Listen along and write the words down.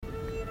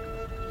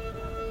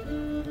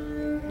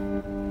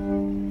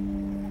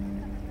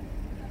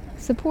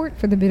Support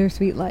for The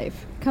Bittersweet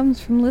Life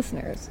comes from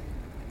listeners,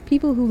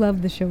 people who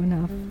love the show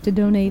enough to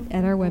donate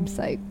at our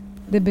website,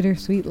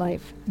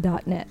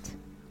 thebittersweetlife.net,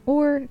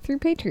 or through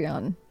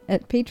Patreon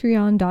at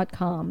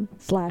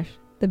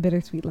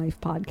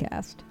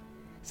patreon.com/thebittersweetlifepodcast.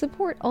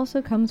 Support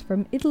also comes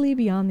from Italy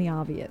Beyond the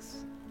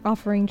Obvious,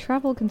 offering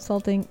travel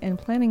consulting and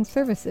planning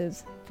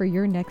services for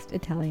your next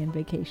Italian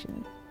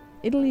vacation.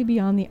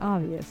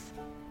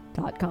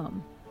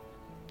 ItalyBeyondTheObvious.com.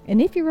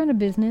 And if you run a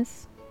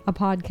business, a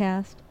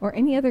podcast, or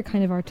any other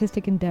kind of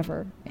artistic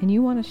endeavor, and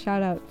you want a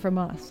shout out from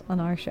us on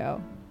our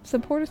show,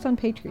 support us on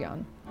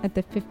Patreon at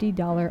the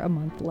 $50 a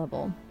month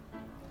level.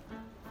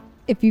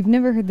 If you've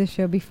never heard this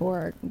show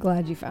before,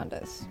 glad you found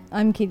us.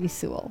 I'm Katie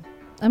Sewell.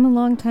 I'm a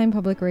longtime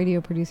public radio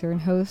producer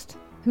and host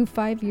who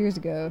 5 years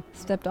ago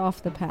stepped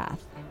off the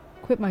path,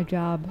 quit my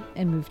job,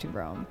 and moved to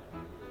Rome.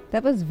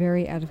 That was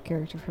very out of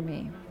character for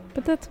me,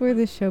 but that's where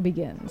this show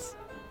begins,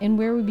 and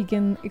where we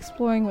begin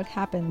exploring what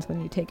happens when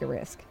you take a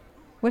risk.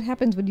 What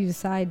happens when you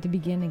decide to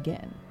begin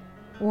again?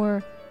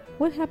 Or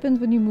what happens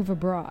when you move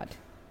abroad?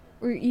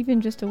 Or even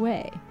just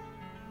away?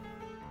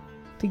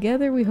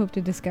 Together we hope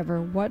to discover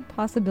what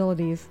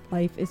possibilities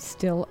life is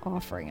still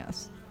offering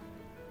us.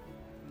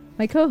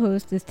 My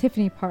co-host is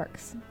Tiffany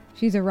Parks.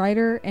 She's a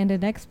writer and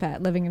an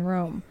expat living in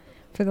Rome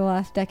for the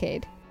last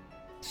decade.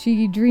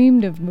 She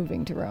dreamed of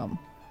moving to Rome,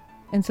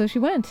 and so she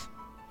went.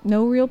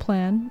 No real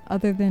plan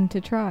other than to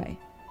try.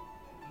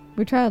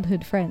 We're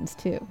childhood friends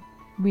too.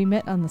 We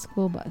met on the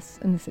school bus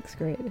in the 6th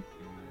grade.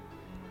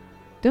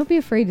 Don't be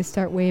afraid to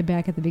start way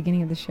back at the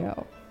beginning of the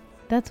show.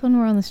 That's when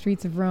we're on the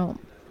streets of Rome.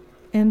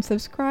 And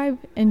subscribe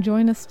and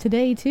join us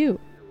today too.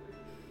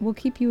 We'll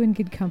keep you in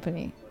good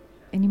company,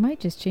 and you might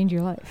just change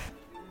your life.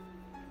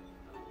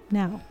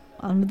 Now,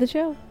 on with the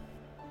show.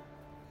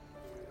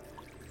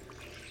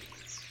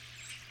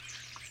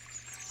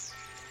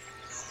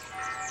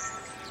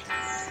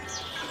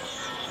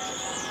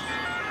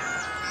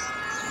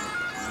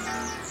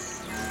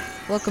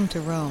 Welcome to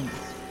Rome.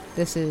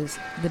 This is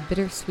The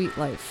Bittersweet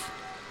Life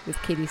with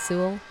Katie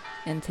Sewell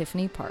and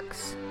Tiffany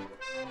Parks.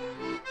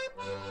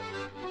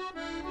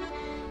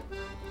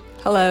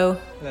 Hello.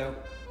 Hello.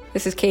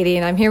 This is Katie,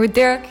 and I'm here with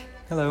Derek.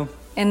 Hello.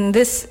 And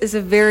this is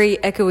a very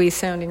echoey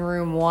sounding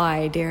room.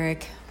 Why,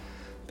 Derek?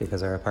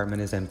 Because our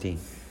apartment is empty.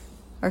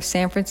 Our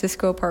San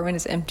Francisco apartment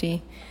is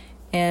empty,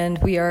 and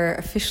we are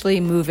officially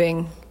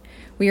moving.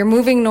 We are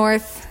moving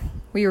north.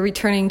 We are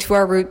returning to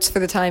our roots for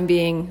the time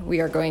being. We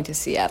are going to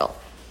Seattle.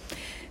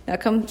 Now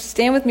come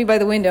stand with me by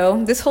the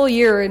window. This whole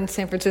year in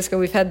San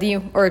Francisco,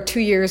 2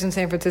 years in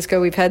San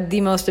Francisco, we've had the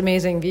most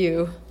amazing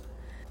view,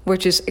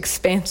 which is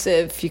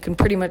expansive. You can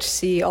pretty much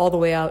see all the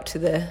way out to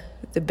the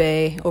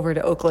bay, over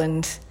to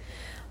Oakland,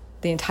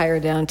 the entire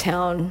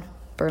downtown,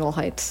 Bernal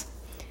Heights.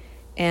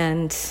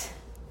 And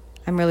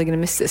I'm really going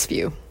to miss this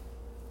view.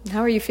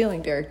 How are you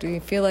feeling, Derek? Do you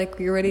feel like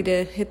you're ready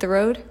to hit the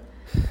road?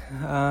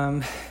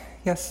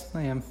 Yes,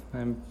 I am.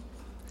 I'm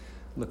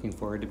looking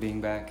forward to being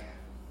back.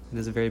 It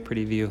is a very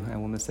pretty view. I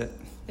will miss it.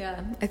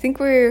 Yeah, I think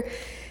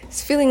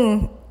it's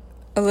feeling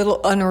a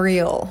little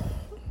unreal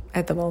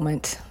at the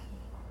moment.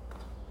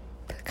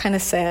 Kind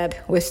of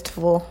sad,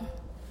 wistful,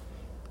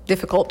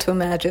 difficult to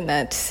imagine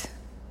that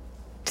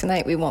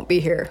tonight we won't be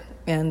here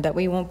and that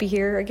we won't be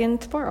here again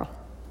tomorrow.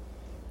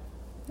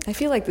 I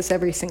feel like this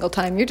every single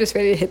time. You're just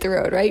ready to hit the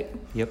road, right?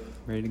 Yep,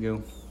 ready to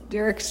go.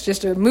 Derek's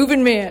just a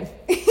moving man.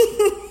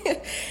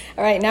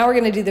 All right, now we're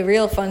going to do the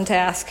real fun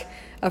task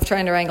of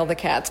trying to wrangle the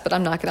cats, but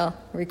I'm not going to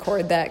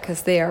record that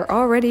because they are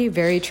already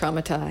very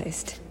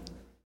traumatized.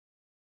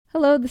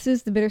 Hello, this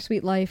is The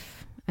Bittersweet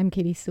Life. I'm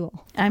Katie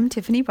Sewell. I'm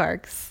Tiffany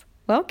Parks.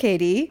 Well,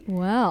 Katie.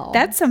 Well,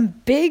 that's some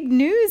big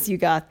news you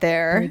got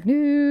there. Big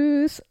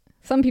news.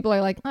 Some people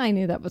are like, I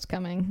knew that was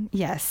coming.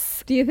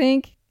 Yes. Do you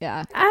think?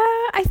 Yeah.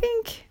 I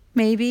think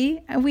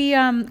maybe. We,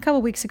 a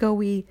couple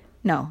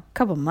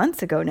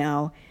months ago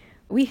now,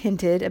 we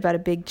hinted about a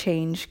big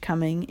change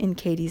coming in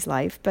Katie's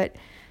life, but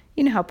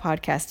you know how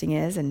podcasting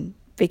is and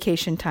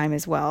vacation time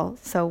as well.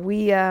 So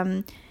we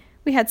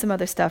had some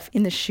other stuff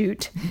in the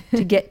chute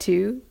to get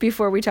to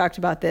before we talked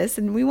about this,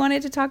 and we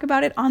wanted to talk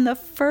about it on the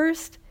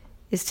first.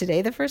 Is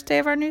today the first day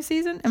of our new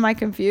season? Am I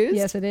confused?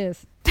 Yes, it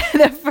is.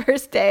 The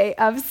first day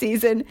of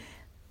season,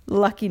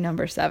 lucky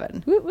number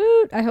 7. Woot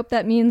woot. I hope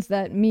that means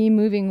that me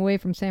moving away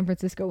from San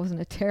Francisco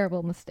wasn't a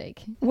terrible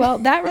mistake. Well,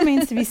 that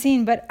remains to be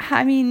seen, but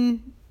I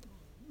mean,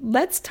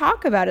 let's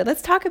talk about it.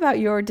 Let's talk about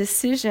your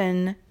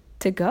decision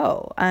to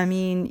go. I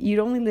mean, you'd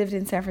only lived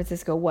in San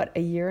Francisco, what, a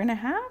year and a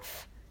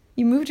half?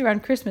 You moved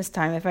around Christmas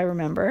time, if I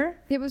remember.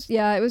 It was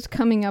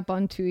coming up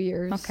on 2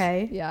 years.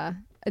 Okay. Yeah.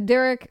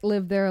 Derek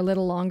lived there a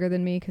little longer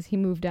than me because he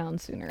moved down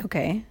sooner.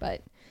 Okay.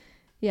 But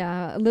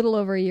yeah, a little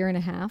over a year and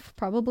a half,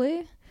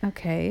 probably.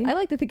 Okay. I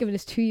like to think of it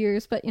as 2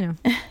 years, but you know,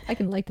 I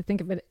can like to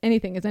think of it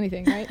anything as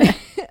anything, right?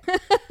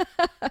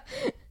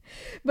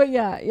 But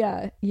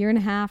yeah, year and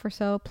a half or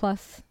so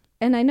plus.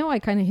 And I know I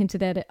kind of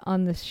hinted at it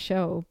on this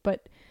show,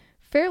 but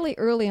fairly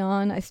early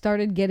on, I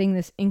started getting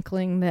this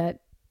inkling that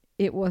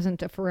it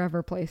wasn't a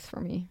forever place for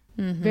me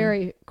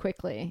very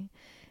quickly.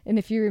 And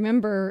if you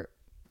remember,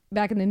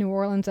 back in the New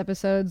Orleans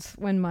episodes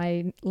when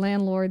my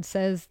landlord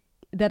says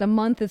that a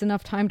month is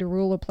enough time to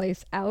rule a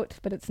place out,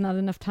 but it's not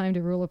enough time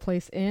to rule a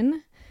place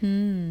in.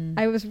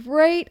 I was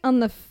right on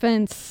the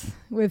fence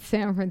with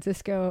San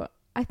Francisco.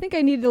 I think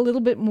I needed a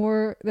little bit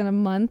more than a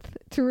month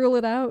to rule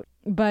it out,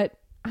 but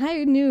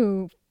I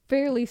knew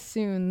fairly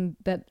soon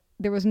that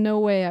there was no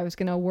way I was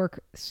going to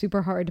work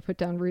super hard to put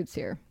down roots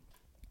here.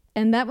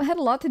 And that had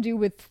a lot to do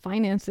with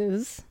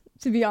finances,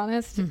 to be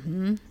honest.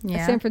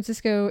 Yeah. San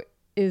Francisco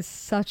is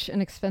such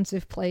an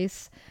expensive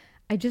place.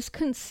 I just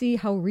couldn't see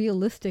how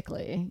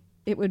realistically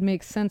it would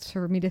make sense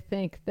for me to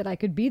think that I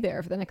could be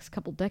there for the next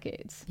couple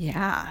decades.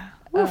 Yeah.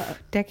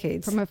 Oof,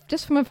 decades.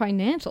 From a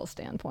financial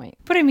standpoint.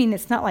 But I mean,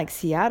 it's not like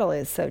Seattle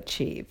is so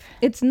cheap.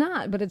 It's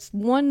not, but it's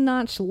one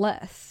notch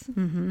less.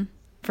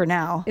 For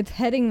now. It's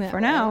heading that For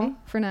way. now.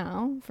 For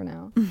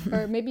now.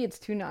 Or maybe it's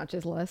 2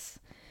 notches less.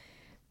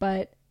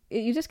 But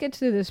you just get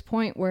to this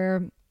point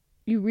where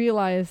you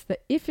realize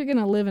that if you're going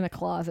to live in a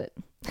closet,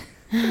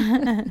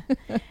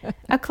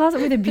 A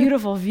closet with a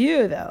beautiful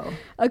view, though.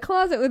 a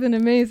closet with an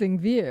amazing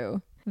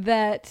view,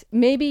 that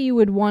maybe you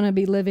would want to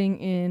be living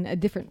in a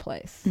different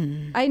place.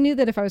 I knew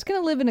that if I was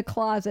going to live in a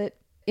closet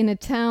in a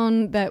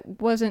town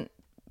that wasn't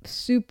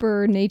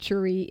super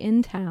nature-y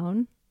in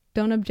town,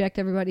 don't object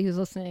everybody who's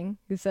listening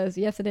who says,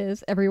 yes, it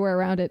is, everywhere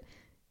around it,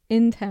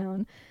 in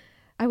town,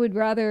 I would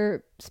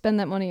rather spend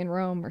that money in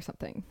Rome or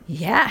something.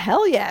 Yeah,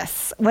 hell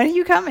yes. When are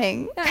you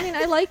coming? I mean,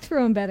 I liked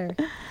Rome better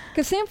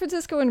because San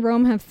Francisco and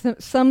Rome have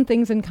some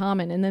things in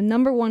common. And the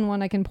number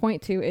one I can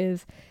point to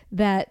is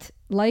that,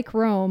 like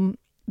Rome,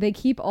 they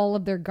keep all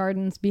of their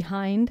gardens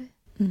behind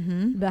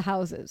the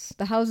houses.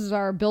 The houses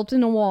are built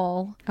in a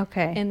wall.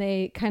 Okay. And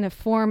they kind of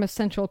form a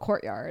central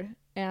courtyard.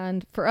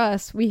 And for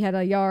us, we had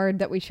a yard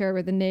that we shared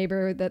with a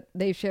neighbor that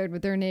they shared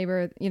with their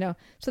neighbor,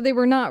 so they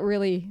were not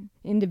really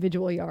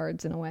individual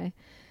yards in a way.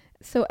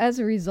 So as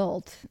a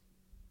result,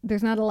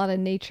 there's not a lot of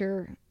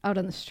nature out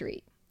on the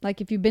street. Like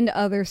if you've been to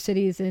other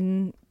cities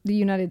in the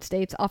United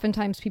States,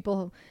 oftentimes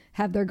people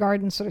have their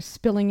gardens sort of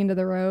spilling into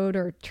the road,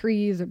 or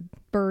trees or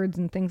birds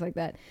and things like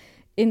that.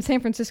 In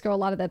San Francisco, a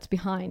lot of that's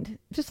behind,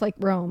 just like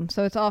Rome.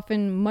 So it's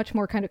often much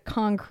more kind of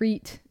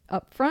concrete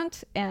up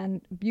front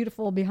and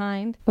beautiful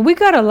behind. We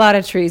got a lot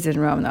of trees in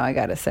Rome, though, I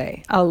gotta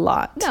say. A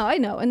lot. No, I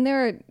know. And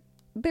there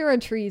are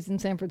trees in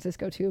San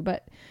Francisco too,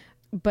 but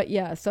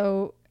yeah,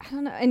 so I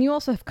don't know. And you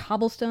also have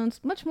cobblestones,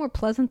 much more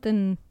pleasant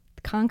than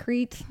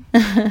concrete,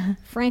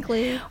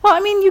 frankly. Well, I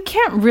mean, you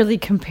can't really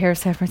compare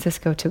San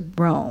Francisco to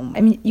Rome.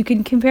 I mean, you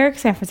can compare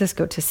San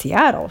Francisco to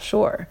Seattle,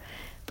 sure.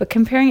 But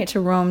comparing it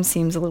to Rome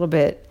seems a little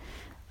bit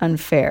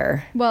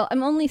unfair. Well,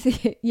 I'm only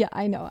saying, yeah,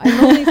 I know.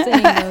 I'm only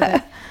saying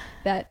though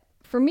that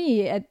for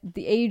me, at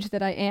the age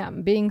that I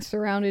am, being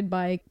surrounded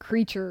by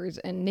creatures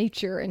and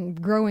nature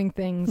and growing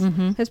things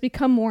has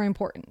become more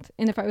important.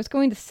 And if I was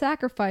going to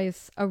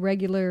sacrifice a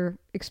regular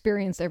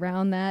experience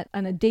around that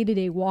on a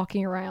day-to-day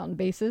walking around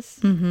basis,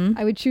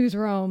 I would choose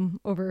Rome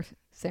over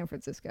San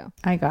Francisco.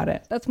 I got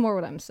it. That's more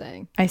what I'm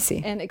saying. I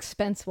see. And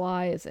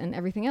expense-wise and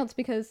everything else,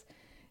 because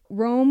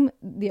Rome,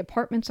 the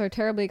apartments are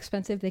terribly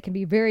expensive. They can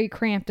be very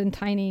cramped and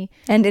tiny.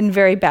 And in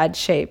very bad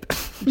shape.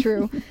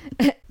 True.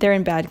 They're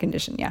in bad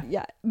condition, yeah.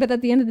 Yeah. But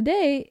at the end of the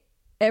day,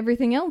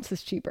 everything else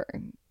is cheaper.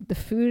 The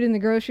food in the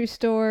grocery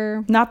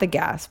store. Not the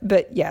gas,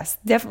 but yes,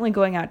 definitely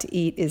going out to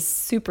eat is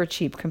super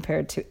cheap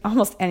compared to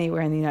almost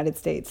anywhere in the United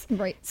States.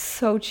 Right.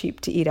 So cheap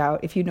to eat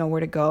out if you know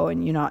where to go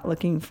and you're not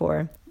looking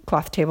for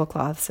cloth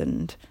tablecloths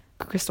and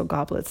crystal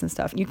goblets and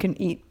stuff. You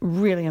can eat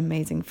really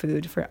amazing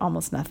food for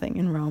almost nothing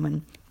in Rome,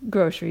 and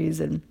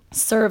groceries and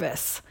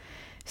service.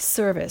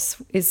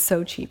 Service is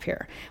so cheap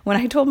here. When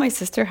I told my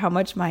sister how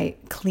much my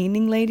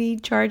cleaning lady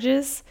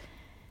charges,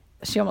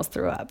 she almost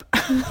threw up.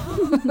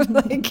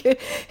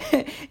 Like,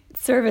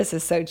 service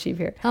is so cheap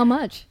here. How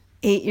much?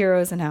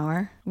 €8 an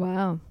hour.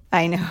 Wow.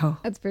 I know.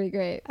 That's pretty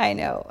great. I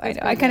know.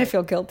 I kind of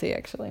feel guilty,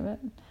 actually, but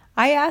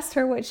I asked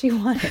her what she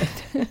wanted.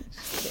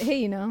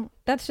 Hey,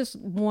 that's just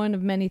one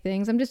of many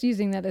things. I'm just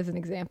using that as an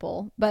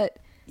example. But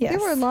Yes. there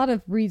were a lot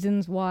of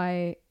reasons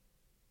why,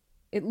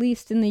 at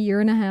least in the year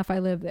and a half I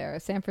lived there,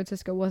 San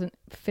Francisco wasn't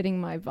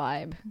fitting my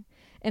vibe.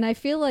 And I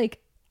feel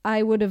like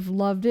I would have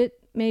loved it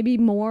maybe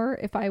more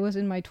if I was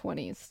in my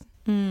 20s.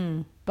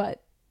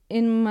 But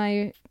in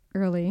my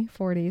early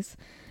 40s.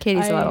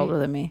 Katie's a lot older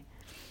than me.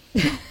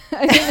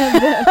 I didn't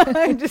have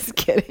I'm just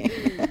kidding.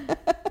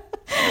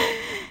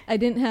 I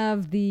didn't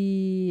have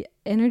the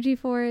energy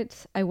for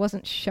it. I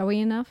wasn't showy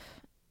enough.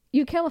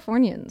 You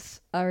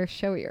Californians are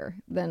showier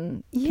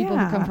than people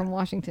who come from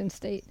Washington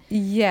State.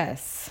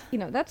 Yes.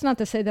 That's not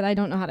to say that I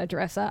don't know how to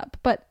dress up,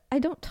 but I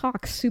don't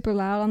talk super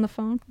loud on the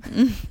phone.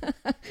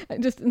 I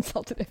just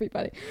insulted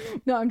everybody.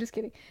 No, I'm just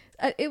kidding.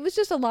 It was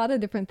just a lot of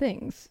different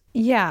things.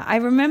 Yeah, I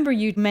remember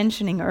you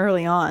mentioning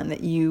early on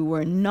that you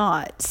were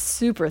not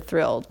super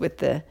thrilled with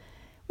the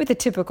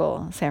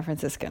typical San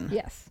Franciscan.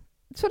 Yes.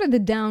 Sort of the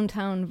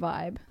downtown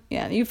vibe.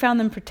 Yeah, you found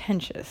them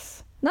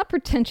pretentious. Not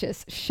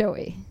pretentious,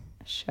 showy.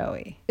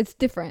 Showy. It's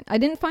different. I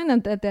didn't find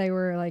that they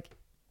were like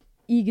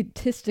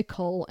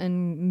egotistical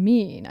and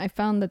mean. I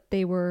found that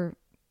they were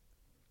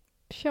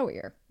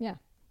showier. Yeah.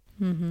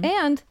 Mm-hmm.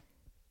 And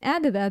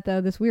add to that,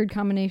 though, this weird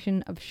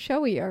combination of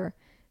showier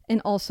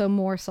and also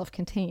more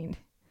self-contained.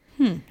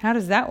 How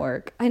does that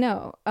work? I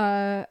know.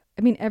 I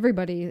mean,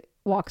 everybody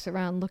walks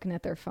around looking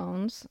at their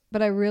phones,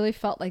 but I really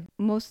felt like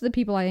most of the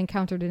people I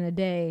encountered in a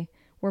day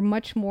were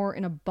much more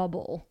in a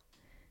bubble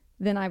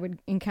than I would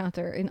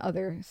encounter in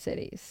other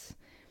cities.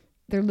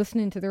 They're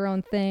listening to their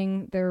own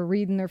thing. They're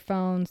reading their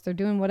phones. They're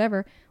doing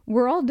whatever.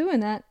 We're all doing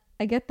that.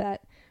 I get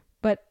that.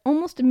 But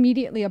almost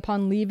immediately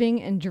upon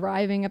leaving and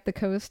driving up the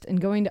coast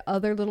and going to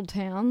other little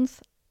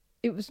towns,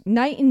 it was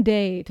night and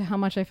day to how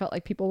much I felt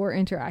like people were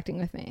interacting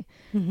with me.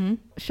 Mm-hmm.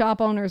 Shop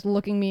owners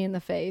looking me in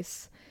the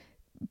face.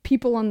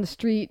 People on the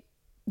street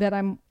that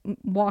I'm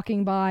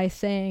walking by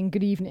saying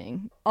good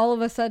evening. All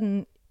of a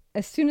sudden,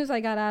 as soon as I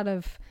got out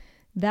of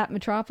that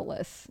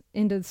metropolis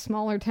into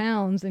smaller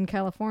towns in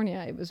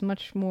California, it was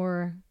much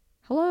more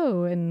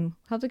hello and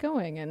how's it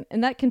going?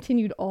 And that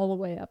continued all the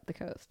way up the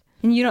coast.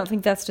 And you don't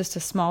think that's just a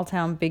small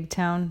town, big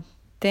town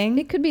thing?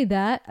 It could be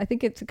that. I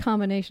think it's a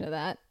combination of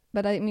that.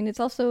 But I mean, it's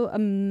also a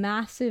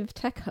massive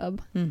tech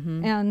hub.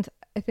 Mm-hmm. And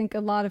I think a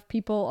lot of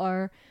people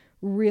are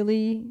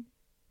really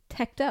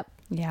teched up.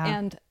 Yeah.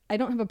 And I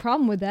don't have a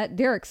problem with that.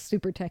 Derek's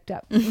super teched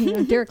up.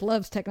 Derek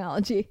loves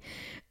technology.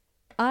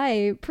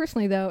 I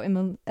personally, though,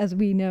 am, as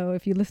we know,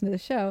 if you listen to the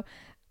show,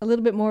 a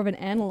little bit more of an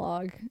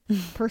analog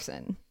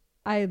person.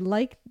 I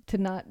like to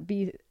not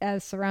be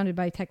as surrounded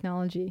by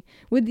technology,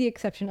 with the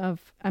exception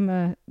of I'm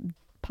a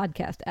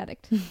podcast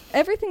addict.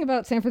 Everything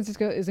about San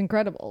Francisco is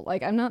incredible.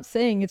 Like, I'm not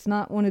saying it's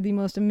not one of the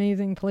most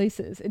amazing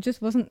places. It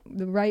just wasn't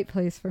the right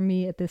place for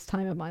me at this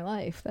time of my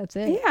life. That's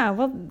it. Yeah,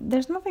 well,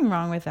 there's nothing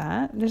wrong with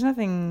that. There's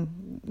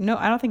nothing, no,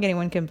 I don't think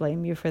anyone can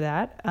blame you for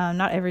that.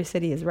 Not every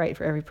city is right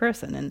for every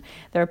person. And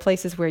there are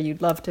places where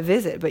you'd love to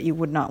visit, but you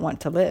would not want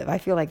to live. I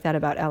feel like that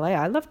about LA.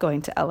 I love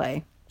going to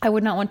LA. I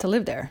would not want to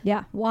live there.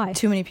 Yeah. Why?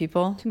 Too many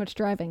people. Too much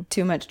driving.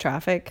 Too much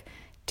traffic.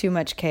 Too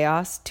much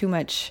chaos. Too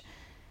much,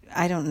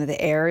 I don't know,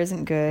 the air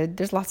isn't good.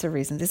 There's lots of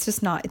reasons. It's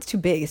just not, it's too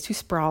big. It's too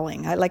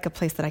sprawling. I like a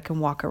place that I can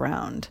walk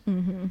around.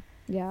 Mm-hmm.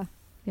 Yeah.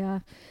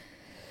 Yeah.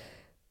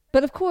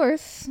 But of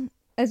course,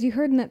 as you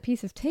heard in that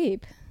piece of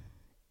tape,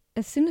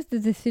 as soon as the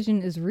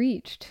decision is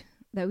reached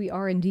that we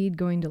are indeed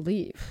going to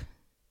leave,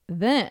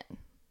 then,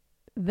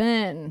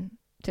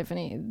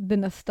 Tiffany, the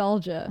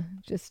nostalgia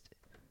just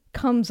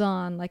comes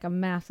on like a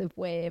massive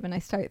wave. And I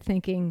start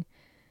thinking,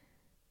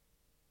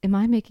 am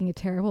I making a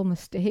terrible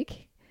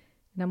mistake?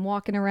 And I'm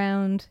walking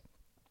around,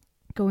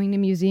 going to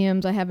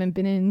museums I haven't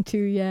been into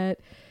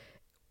yet,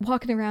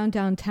 walking around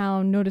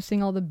downtown,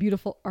 noticing all the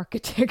beautiful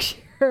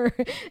architecture.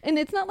 And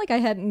it's not like I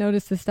hadn't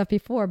noticed this stuff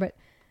before, but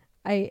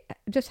I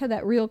just had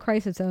that real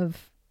crisis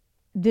of,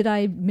 did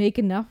I make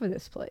enough of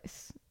this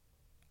place?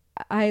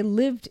 I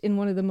lived in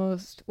one of the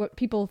most, what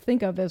people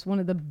think of as one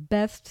of the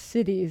best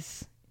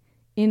cities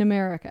in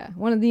America,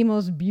 one of the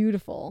most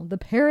beautiful, the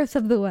Paris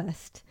of the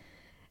West.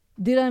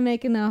 Did I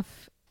make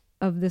enough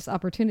of this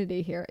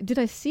opportunity here? Did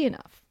I see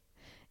enough?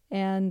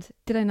 And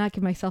did I not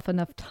give myself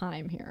enough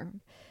time here?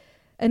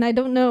 And I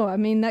don't know. I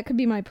mean, that could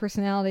be my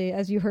personality.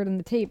 As you heard in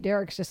the tape,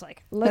 Derek's just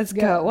like, let's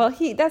go. Well,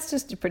 that's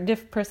just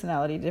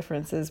personality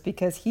differences,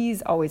 because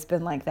he's always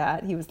been like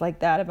that. He was like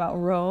that about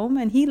Rome,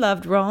 and he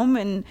loved Rome.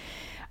 And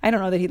I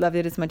don't know that he loved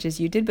it as much as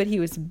you did, but he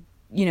was,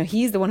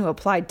 he's the one who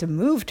applied to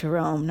move to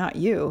Rome, not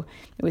you.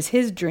 It was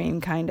his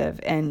dream, kind of.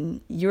 And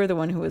you're the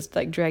one who was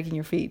like dragging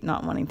your feet,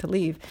 not wanting to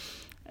leave.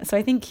 So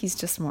I think he's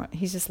just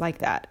like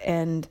that.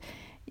 And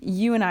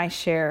you and I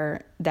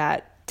share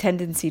that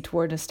tendency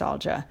toward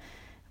nostalgia.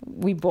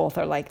 We both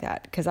are like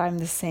that, because I'm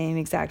the same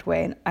exact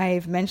way. And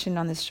I've mentioned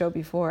on this show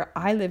before,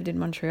 I lived in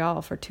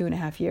Montreal for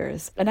 2.5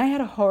 years, and I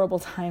had a horrible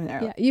time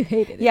there. Yeah, you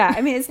hated it. Yeah,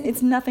 I mean,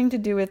 it's nothing to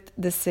do with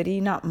the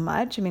city, not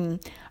much. I mean,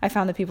 I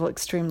found the people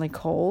extremely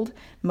cold,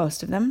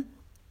 most of them.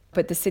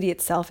 But the city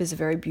itself is a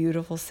very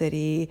beautiful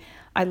city.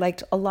 I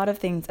liked a lot of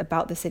things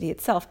about the city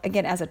itself.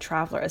 Again, as a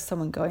traveler, as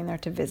someone going there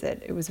to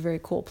visit, it was a very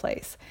cool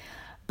place.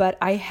 But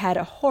I had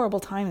a horrible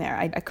time there.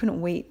 I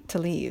couldn't wait to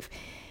leave.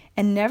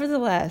 And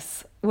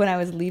nevertheless, when I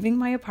was leaving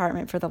my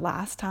apartment for the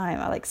last time,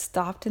 I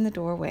stopped in the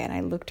doorway and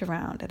I looked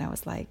around and I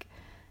was like,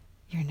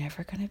 you're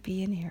never going to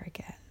be in here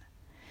again.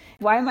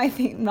 Why am I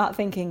not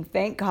thinking,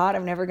 thank God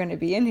I'm never going to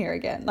be in here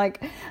again?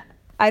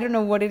 I don't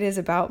know what it is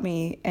about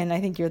me, and I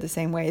think you're the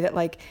same way, that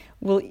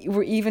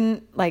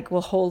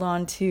we'll hold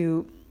on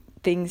to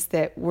things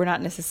that were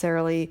not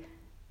necessarily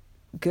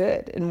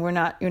good, and we're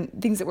not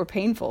things that were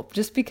painful,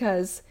 just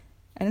because,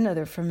 I don't know,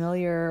 they're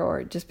familiar,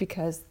 or just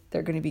because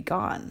they're going to be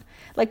gone.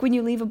 Like when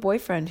you leave a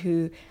boyfriend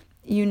who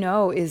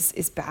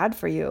is bad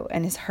for you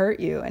and has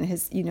hurt you and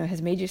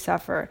has made you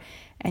suffer,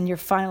 and you're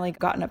finally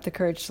gotten up the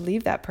courage to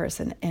leave that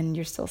person, and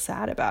you're still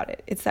sad about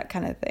it. It's that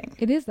kind of thing.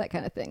 It is that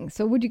kind of thing.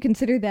 So would you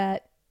consider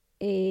that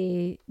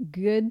a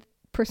good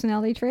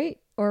personality trait,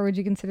 or would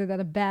you consider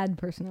that a bad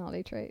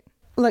personality trait?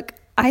 Look,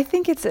 I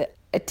think it's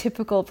a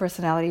typical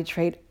personality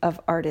trait of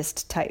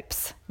artist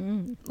types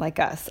like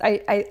us.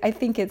 I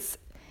think it's,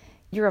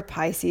 You're a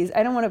Pisces.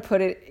 I don't want to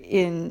put it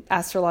in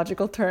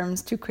astrological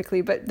terms too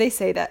quickly, but they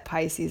say that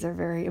Pisces are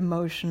very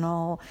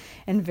emotional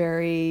and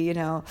very,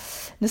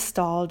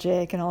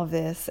 nostalgic and all of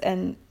this.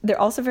 And they're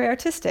also very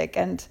artistic.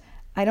 And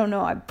I don't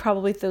know,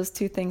 probably those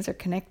two things are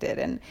connected.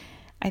 And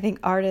I think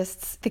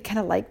artists, they kind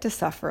of like to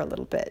suffer a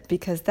little bit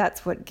because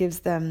that's what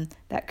gives them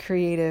that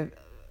creative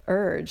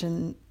urge.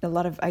 And a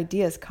lot of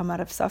ideas come out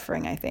of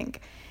suffering, I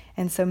think.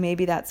 And so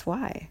maybe that's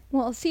why.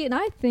 Well, see, and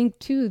I think,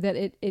 too, that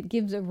it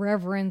gives a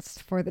reverence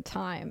for the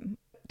time.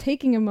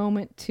 Taking a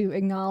moment to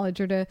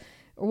acknowledge or to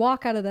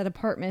walk out of that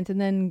apartment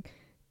and then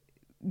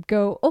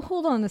go, oh,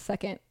 hold on a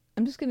second.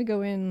 I'm just going to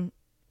go in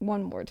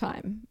one more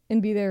time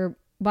and be there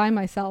by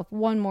myself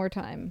one more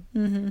time.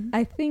 Mm-hmm.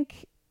 I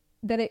think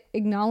that it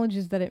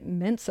acknowledges that it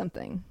meant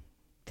something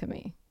to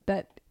me,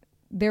 that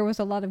there was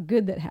a lot of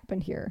good that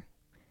happened here.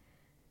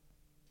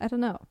 I don't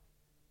know.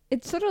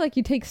 It's sort of like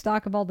you take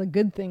stock of all the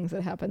good things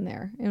that happened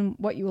there and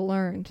what you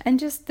learned. And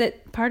just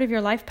that part of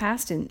your life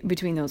passed in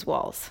between those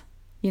walls,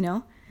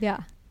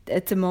 Yeah.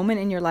 It's a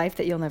moment in your life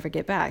that you'll never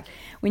get back.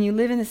 When you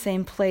live in the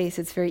same place,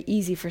 it's very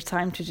easy for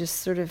time to just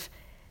sort of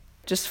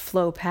just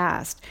flow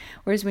past.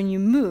 Whereas when you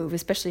move,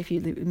 especially if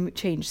you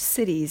change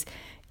cities,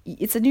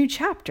 it's a new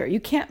chapter. You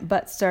can't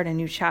but start a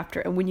new chapter.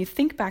 And when you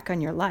think back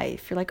on your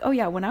life, you're like, oh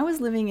yeah, when I was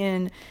living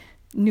in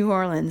New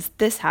Orleans,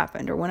 this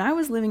happened. Or when I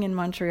was living in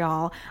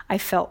Montreal, I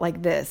felt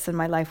like this and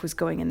my life was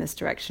going in this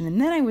direction.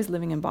 And then I was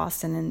living in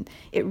Boston, and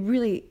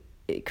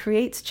it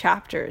creates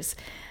chapters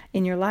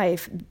in your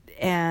life,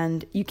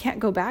 and you can't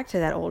go back to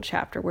that old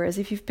chapter. Whereas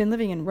if you've been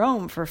living in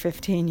Rome for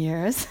 15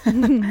 years, I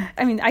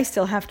mean, I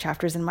still have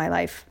chapters in my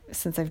life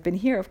since I've been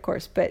here, of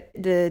course, but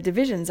the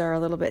divisions are a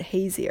little bit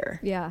hazier.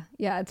 Yeah.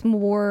 It's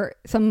more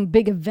some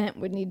big event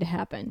would need to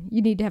happen.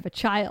 You need to have a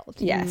child.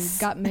 Yes.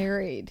 You got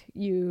married.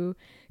 You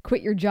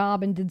quit your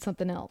job and did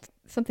something else.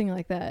 Something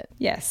like that.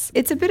 Yes.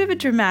 It's a bit of a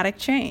dramatic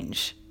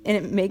change. And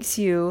it makes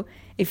you,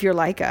 if you're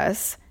like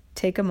us,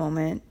 take a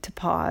moment to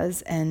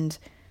pause and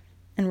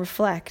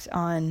reflect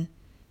on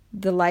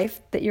the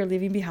life that you're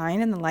leaving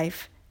behind and the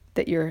life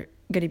that you're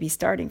going to be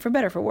starting, for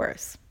better, for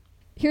worse.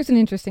 Here's an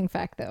interesting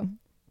fact, though.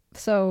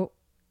 So,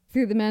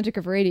 through the magic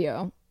of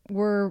radio,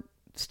 we're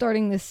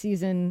starting this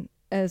season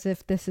as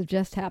if this had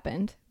just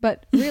happened.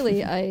 But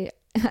really, I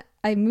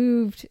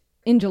moved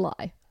in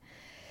July.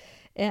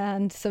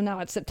 And so now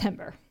it's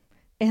September.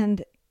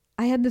 And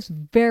I had this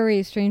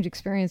very strange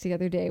experience the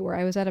other day where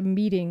I was at a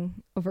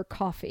meeting over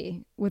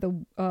coffee with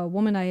a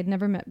woman I had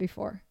never met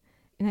before.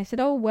 And I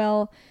said, oh,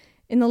 well,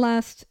 in the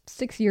last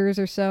 6 years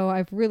or so,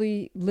 I've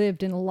really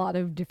lived in a lot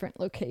of different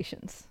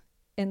locations.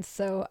 And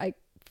so I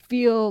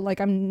feel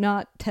like I'm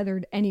not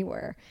tethered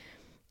anywhere.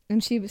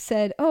 And she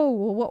said, oh,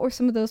 well, what were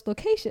some of those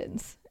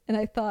locations? And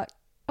I thought,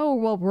 oh,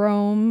 well,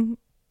 Rome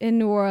and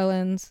New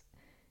Orleans.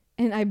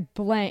 And I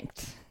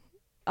blanked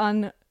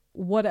on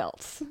what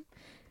else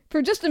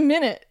for just a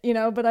minute,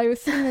 but I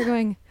was sitting there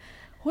going,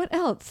 what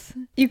else?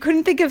 You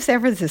couldn't think of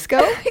San Francisco?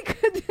 I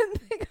couldn't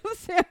think of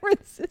San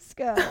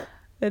Francisco.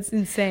 That's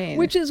insane.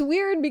 Which is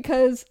weird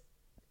because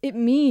it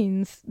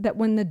means that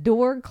when the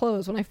door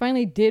closed, when I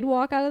finally did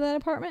walk out of that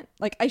apartment,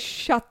 like I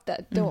shut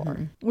that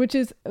door, which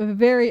is a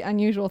very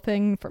unusual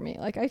thing for me.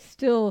 Like I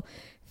still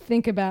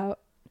think about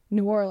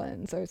New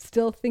Orleans or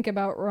still think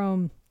about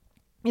Rome.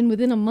 And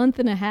within a month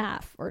and a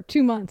half or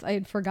 2 months, I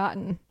had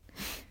forgotten.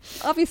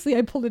 Obviously,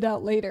 I pulled it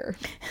out later.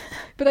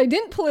 But I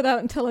didn't pull it out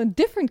until a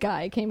different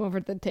guy came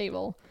over to the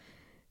table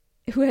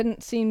who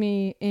hadn't seen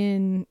me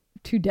in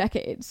 2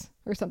 decades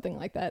or something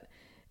like that.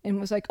 And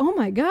was like, oh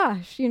my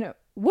gosh,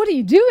 what are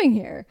you doing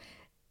here?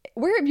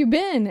 Where have you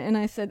been? And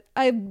I said,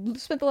 I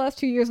spent the last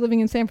 2 years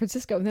living in San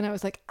Francisco. And then I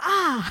was like,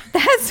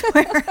 that's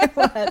where I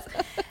was.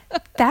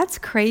 That's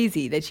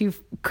crazy that you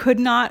could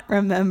not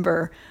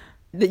remember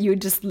that you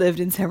had just lived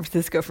in San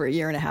Francisco for 1.5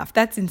 years.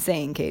 That's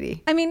insane,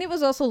 Katie. I mean, it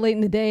was also late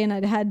in the day and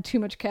I'd had too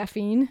much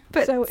caffeine.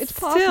 But so it's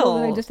possible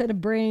that I just had a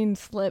brain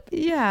slip.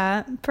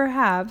 Yeah,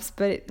 perhaps.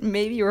 But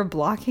maybe you were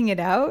blocking it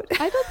out.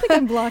 I don't think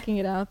I'm blocking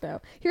it out,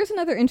 though. Here's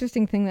another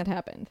interesting thing that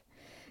happened.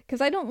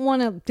 Because I don't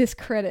want to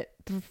discredit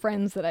the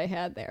friends that I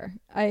had there.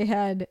 I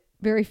had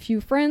very few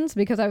friends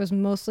because I was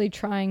mostly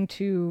trying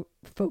to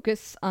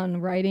focus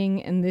on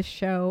writing and this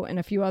show and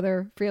a few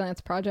other freelance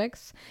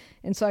projects.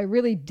 And so I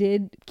really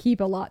did keep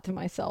a lot to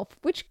myself,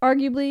 which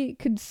arguably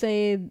could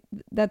say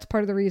that's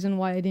part of the reason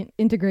why I didn't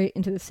integrate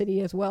into the city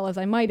as well as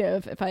I might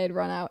have if I had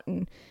run out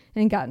and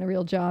gotten a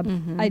real job.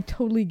 I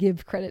totally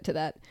give credit to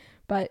that.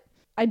 But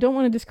I don't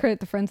want to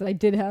discredit the friends that I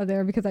did have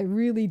there because I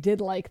really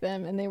did like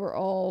them and they were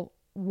all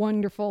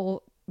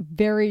wonderful,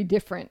 very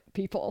different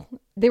people.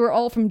 They were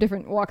all from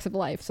different walks of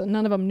life, so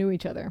none of them knew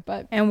each other.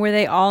 And were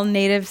they all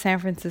native San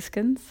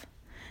Franciscans?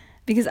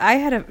 Because I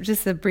had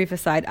just a brief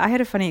aside, I had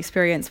a funny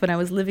experience when I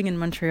was living in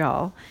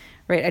Montreal,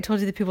 right? I told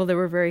you the people that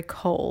were very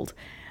cold.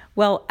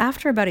 Well,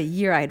 after about a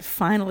year, I had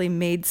finally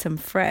made some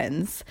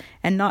friends,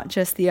 and not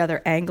just the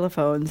other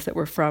Anglophones that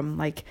were from,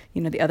 like,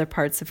 you know, the other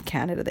parts of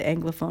Canada, the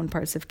Anglophone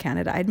parts of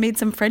Canada. I'd made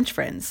some French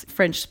friends,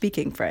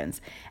 French-speaking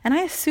friends, and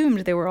I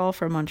assumed they were all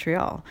from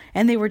Montreal,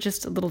 and they were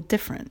just a little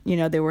different. You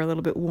know, they were a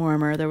little bit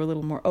warmer, they were a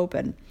little more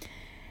open.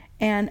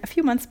 And a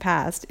few months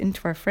passed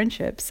into our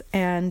friendships,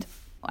 and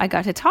I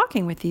got to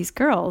talking with these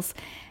girls,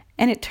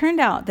 and it turned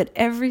out that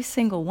every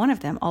single one of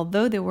them,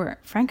 although they were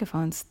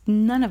Francophones,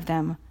 none of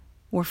them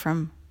were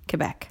from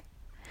Quebec.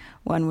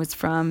 One was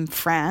from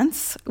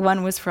France,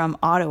 one was from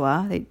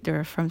Ottawa,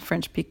 they're from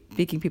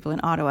French-speaking people in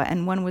Ottawa,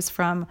 and one was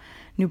from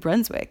New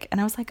Brunswick. And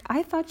I was like,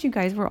 I thought you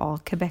guys were all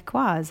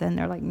Quebecois. And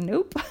they're like,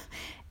 nope.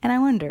 And I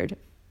wondered,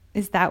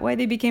 is that why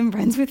they became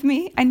friends with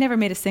me? I never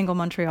made a single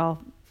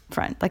Montreal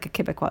friend, like a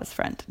Quebecois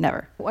friend,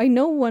 never. I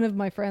know one of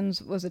my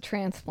friends was a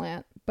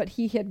transplant, but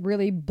he had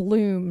really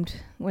bloomed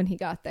when he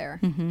got there.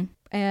 Mm-hmm.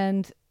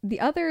 And the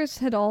others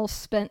had all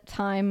spent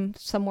time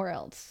somewhere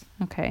else.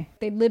 Okay.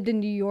 They lived in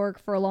New York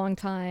for a long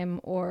time,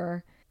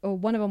 or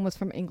one of them was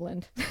from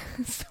England.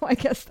 So I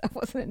guess that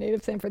wasn't a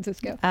native San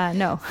Francisco.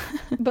 No.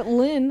 But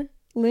Lynn,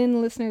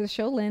 listener of the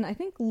show, Lynn, I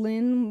think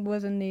Lynn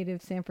was a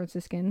native San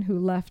Franciscan who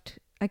left.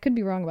 I could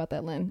be wrong about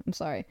that, Lynn. I'm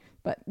sorry.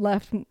 But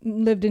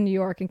lived in New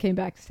York and came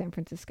back to San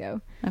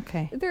Francisco.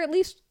 Okay.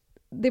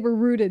 They were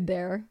rooted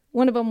there.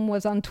 One of them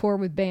was on tour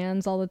with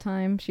bands all the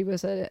time. She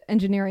was an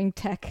engineering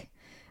tech.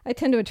 I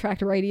tend to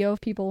attract radio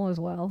people as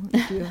well.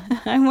 If you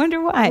I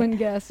wonder why. wouldn't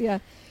guess, yeah.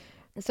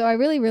 So I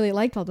really, really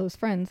liked all those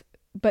friends.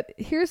 But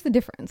here's the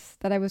difference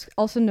that I was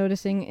also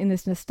noticing in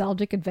this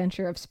nostalgic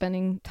adventure of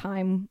spending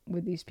time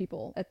with these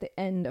people at the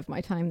end of my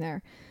time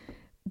there.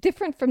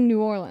 Different from New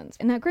Orleans.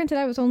 And now, granted,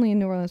 I was only in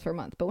New Orleans for a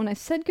month, but when I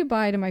said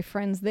goodbye to my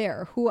friends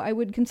there, who I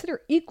would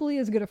consider equally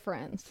as good of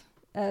friends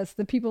as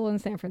the people in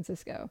San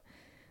Francisco,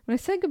 when I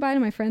said goodbye to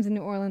my friends in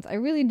New Orleans, I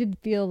really did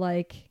feel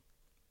like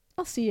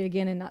I'll see you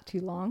again in not too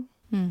long.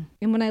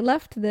 And when I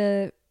left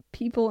the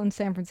people in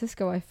San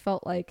Francisco, I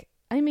felt like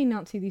I may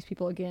not see these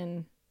people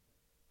again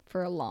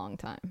for a long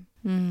time.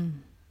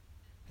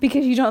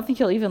 Because you don't think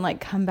you'll even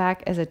like come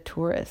back as a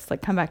tourist,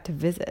 like come back to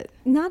visit?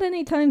 Not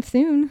anytime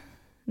soon,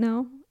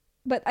 no.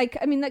 But I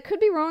mean, that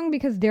could be wrong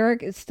because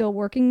Derek is still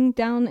working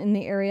down in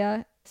the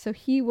area. So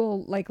he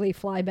will likely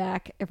fly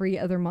back every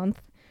other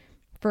month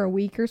for a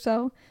week or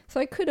so.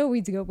 So I could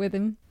always go with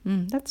him.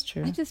 That's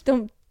true. I just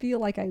don't feel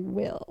like I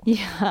will.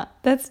 Yeah,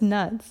 that's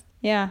nuts.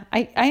 Yeah,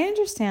 I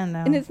understand though.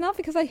 And it's not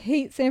because I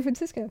hate San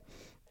Francisco.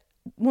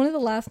 One of the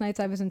last nights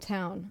I was in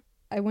town,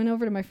 I went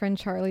over to my friend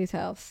Charlie's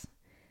house,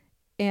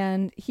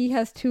 and he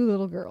has 2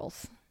 little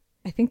girls.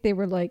 I think they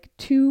were like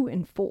 2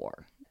 and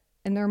 4.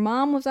 And their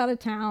mom was out of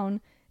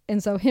town,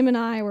 and so him and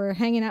I were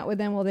hanging out with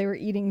them while they were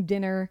eating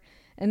dinner,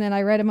 and then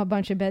I read him a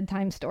bunch of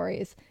bedtime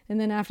stories. And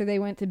then after they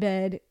went to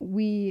bed,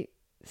 we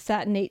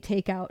sat and ate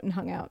takeout and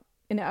hung out.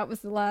 And that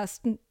was the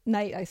last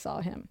night I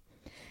saw him.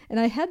 And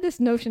I had this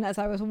notion as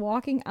I was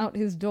walking out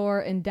his door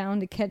and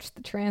down to catch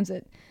the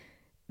transit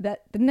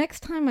that the next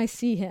time I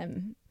see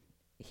him,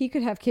 he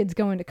could have kids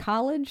going to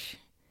college.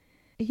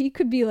 He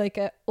could be like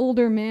an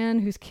older man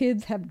whose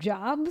kids have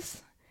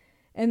jobs.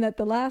 And that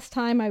the last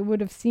time I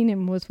would have seen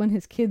him was when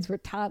his kids were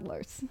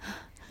toddlers.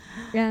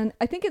 And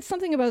I think it's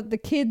something about the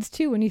kids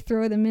too. When you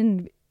throw them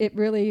in, it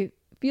really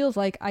feels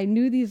like I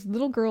knew these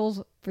little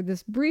girls for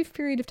this brief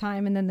period of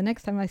time. And then the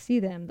next time I see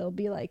them, they'll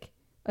be like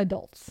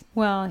adults.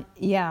 Well,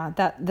 yeah,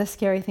 the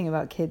scary thing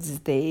about kids is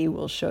they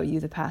will show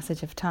you the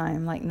passage of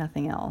time like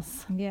nothing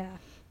else. Yeah.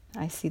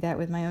 I see that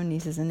with my own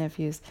nieces and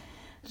nephews.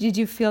 Did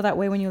you feel that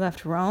way when you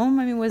left Rome?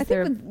 I mean, I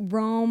think with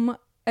Rome,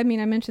 I mean,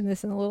 I mentioned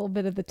this in a little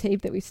bit of the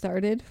tape that we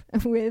started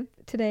with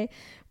today,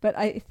 but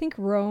I think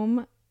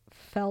Rome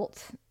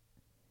felt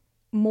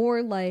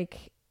more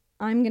like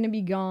I'm going to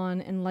be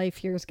gone and life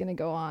here is going to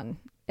go on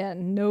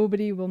and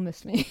nobody will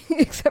miss me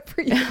except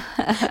for you.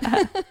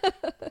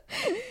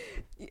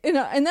 You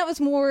know, and that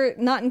was more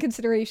not in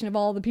consideration of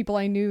all the people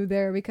I knew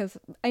there because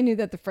I knew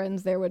that the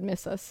friends there would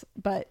miss us.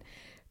 But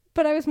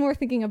I was more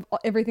thinking of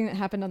everything that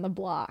happened on the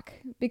block.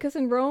 Because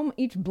in Rome,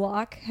 each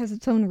block has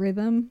its own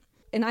rhythm.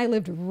 And I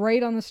lived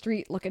right on the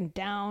street looking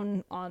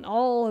down on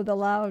all of the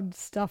loud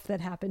stuff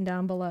that happened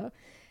down below.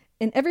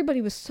 And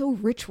everybody was so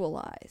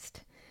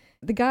ritualized.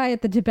 The guy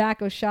at the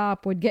tobacco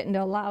shop would get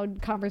into a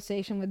loud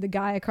conversation with the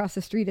guy across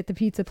the street at the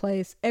pizza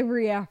place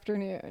every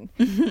afternoon.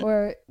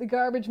 Or the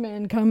garbage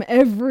men come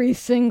every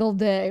single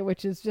day,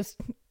 which is just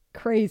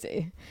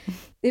crazy.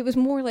 It was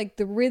more like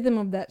the rhythm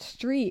of that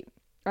street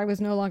I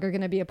was no longer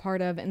going to be a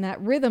part of. And that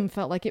rhythm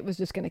felt like it was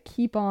just going to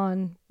keep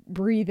on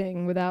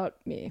breathing without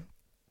me.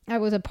 I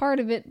was a part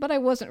of it, but I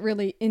wasn't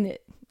really in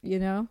it, you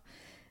know?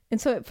 And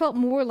so it felt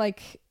more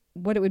like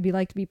what it would be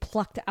like to be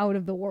plucked out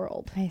of the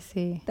world. I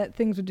see. That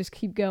things would just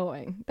keep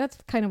going. That's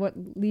kind of what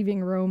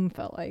leaving Rome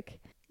felt like.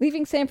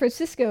 Leaving San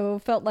Francisco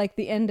felt like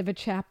the end of a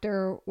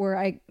chapter where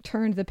I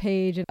turned the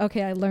page and,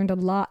 okay, I learned a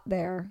lot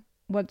there.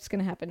 What's going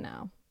to happen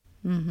now?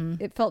 Mm-hmm.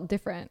 It felt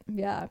different.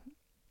 Yeah.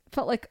 It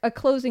felt like a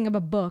closing of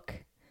a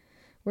book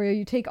where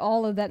you take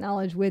all of that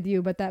knowledge with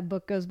you, but that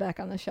book goes back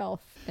on the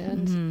shelf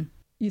and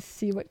you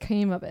see what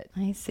came of it.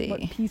 I What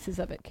see. pieces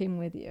of it came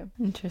with you.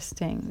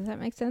 Interesting. Does that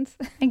make sense?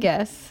 I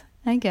guess.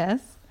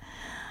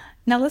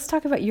 Now let's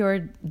talk about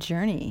your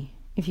journey,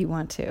 if you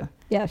want to.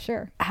 Yeah,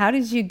 sure. How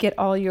did you get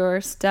all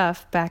your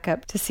stuff back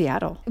up to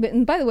Seattle?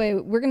 And by the way,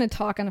 we're going to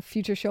talk on a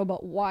future show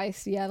about why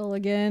Seattle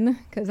again,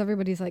 because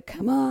everybody's like,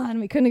 come on,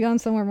 we couldn't have gone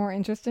somewhere more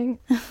interesting.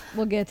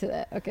 We'll get to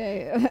that,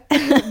 okay?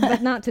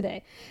 But not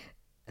today.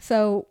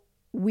 So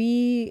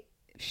we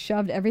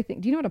shoved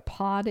everything. Do you know what a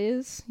pod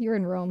is? You're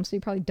in Rome, so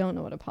you probably don't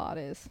know what a pod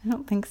is. I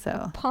don't think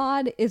so.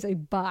 Pod is a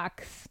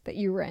box that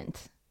you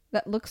rent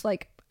that looks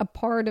like a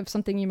part of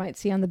something you might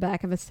see on the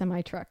back of a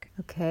semi-truck.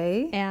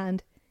 Okay.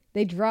 And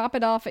they drop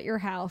it off at your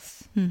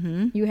house.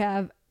 Mm-hmm. You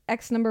have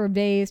X number of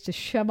days to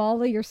shove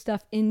all of your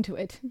stuff into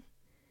it.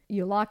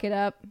 You lock it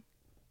up.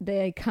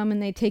 They come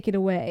and they take it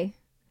away.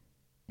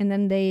 And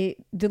then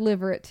they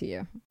deliver it to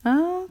you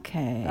up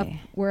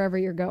Okay. wherever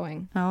you're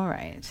going. All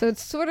right. So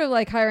it's sort of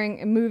like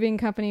hiring a moving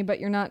company, but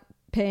you're not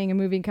paying a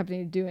moving company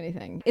to do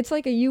anything. It's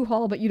like a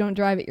U-Haul, but you don't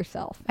drive it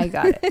yourself. I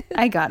got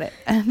it.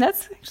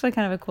 That's actually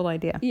kind of a cool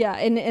idea. Yeah,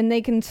 and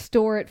they can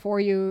store it for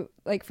you.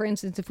 Like, for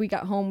instance, if we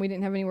got home, we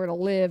didn't have anywhere to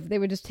live, they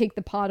would just take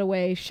the pod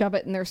away, shove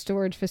it in their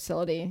storage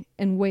facility,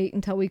 and wait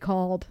until we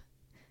called.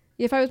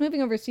 If I was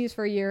moving overseas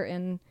for a year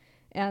and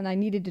I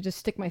needed to just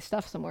stick my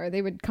stuff somewhere,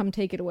 they would come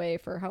take it away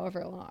for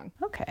however long.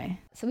 Okay.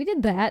 So we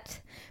did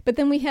that, but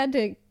then we had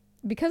to,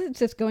 because it's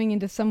just going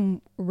into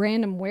some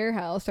random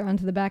warehouse or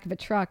onto the back of a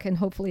truck and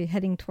hopefully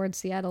heading towards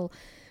Seattle,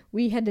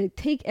 we had to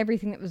take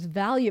everything that was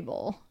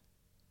valuable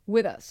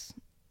with us.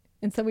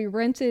 And so we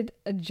rented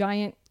a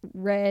giant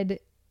red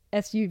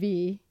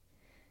SUV,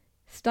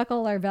 stuck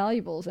all our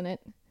valuables in it,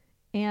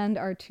 and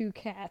our 2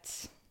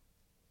 cats.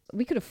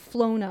 We could have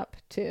flown up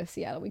to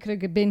Seattle. We could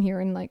have been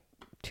here in like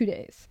 2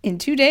 days. In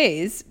 2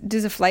 days?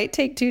 Does a flight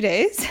take 2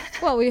 days?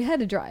 Well, we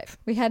had to drive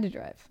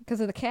because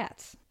of the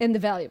cats and the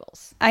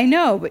valuables. I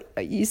know,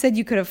 but you said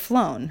you could have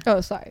flown. Oh,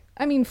 sorry.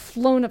 I mean,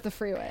 flown up the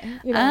freeway.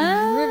 You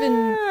know,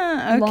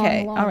 driven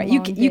okay. long, All right.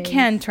 long You days.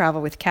 can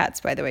travel with cats,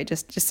 by the way,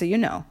 just so you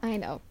know. I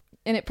know.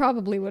 And it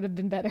probably would have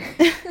been better.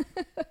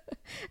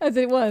 As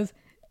it was.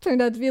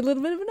 Turned out to be a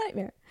little bit of a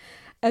nightmare.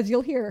 As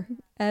you'll hear.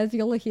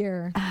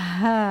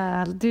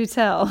 Do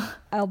tell.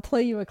 I'll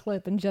play you a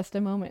clip in just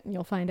a moment and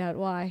you'll find out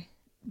why.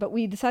 But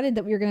we decided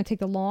that we were going to take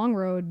the long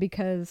road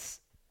because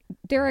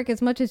Derek,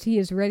 as much as he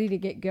is ready to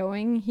get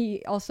going,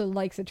 he also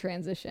likes a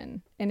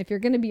transition. And if you're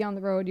going to be on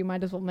the road, you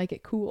might as well make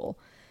it cool.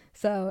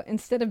 So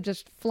instead of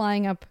just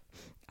flying up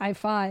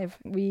I-5,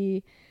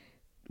 we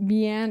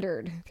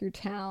meandered through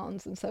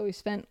towns. And so we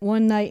spent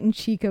one night in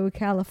Chico,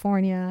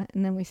 California,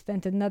 and then we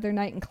spent another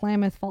night in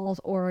Klamath Falls,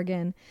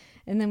 Oregon,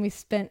 and then we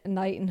spent a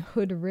night in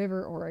Hood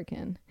River,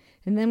 Oregon.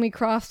 And then we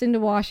crossed into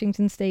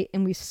Washington State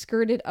and we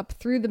skirted up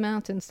through the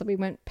mountains. So we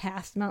went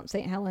past Mount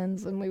St.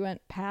 Helens and we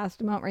went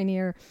past Mount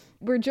Rainier.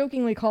 We're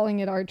jokingly calling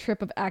it our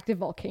trip of active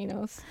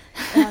volcanoes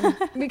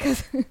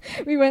because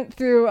we went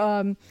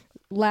through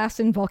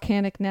Lassen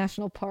Volcanic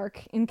National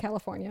Park in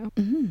California.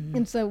 Mm-hmm.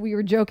 And so we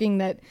were joking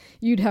that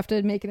you'd have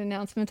to make an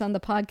announcement on the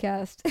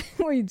podcast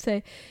where you'd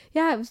say,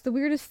 yeah, it was the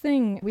weirdest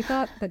thing. We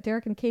thought that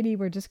Derek and Katie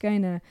were just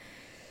going to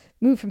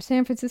move from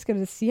San Francisco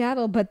to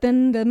Seattle, but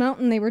then the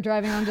mountain they were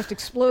driving on just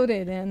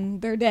exploded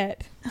and they're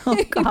dead. Oh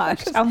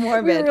gosh, how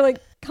morbid. We were like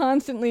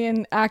constantly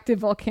in active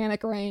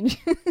volcanic range.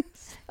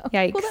 So,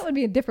 Yikes. well, that would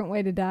be a different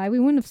way to die. We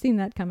wouldn't have seen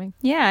that coming.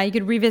 Yeah, you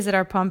could revisit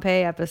our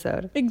Pompeii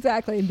episode.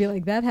 Exactly. It'd be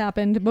like, that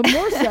happened, but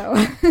more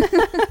so.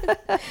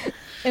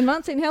 And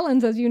Mount St.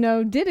 Helens, as you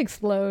know, did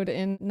explode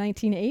in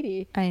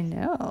 1980. I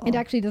know. It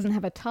actually doesn't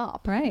have a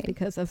top, right?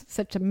 Because of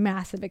such a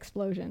massive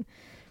explosion.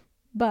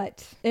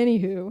 But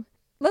anywho,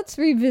 let's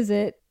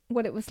revisit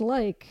what it was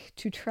like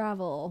to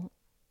travel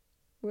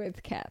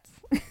with cats.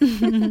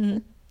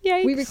 Yikes.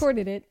 We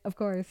recorded it, of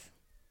course.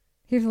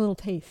 Here's a little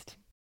taste.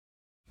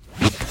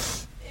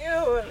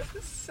 Ew, this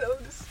is so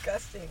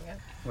disgusting.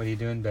 What are you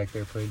doing back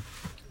there, Prig?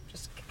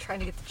 Just trying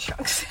to get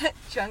the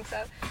chunks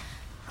out.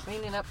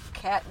 Cleaning up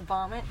cat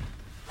vomit.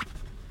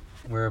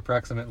 We're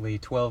approximately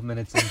 12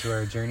 minutes into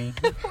our journey.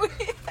 We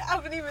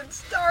haven't even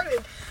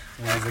started.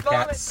 There's the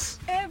vomit cats.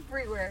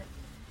 everywhere,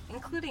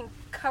 including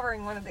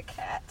covering one of the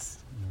cats.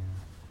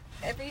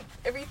 Yeah.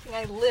 Everything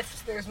I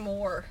lift, there's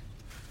more.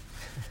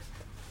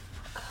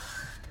 Oh,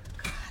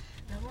 God,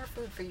 no more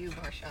food for you,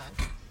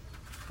 Marshawn.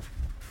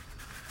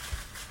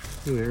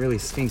 Ooh, it really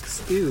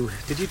stinks. Ew,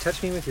 did you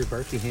touch me with your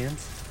barky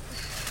hands?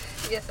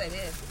 Yes, I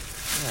did.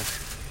 Yeah.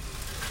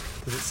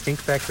 Does it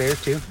stink back there,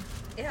 too?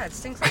 Yeah, it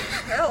stinks like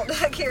hell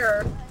back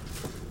here.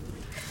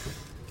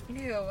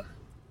 Ew.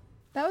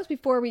 That was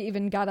before we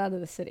even got out of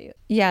the city.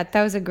 Yeah,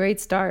 that was a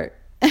great start.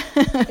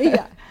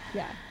 Yeah.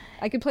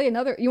 I could play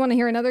another. You want to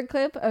hear another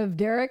clip of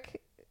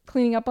Derek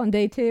cleaning up on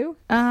day 2?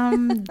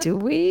 Do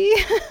we?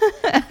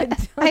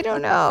 I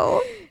don't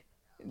know.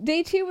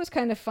 Day 2 was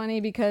kind of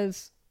funny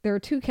because there are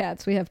 2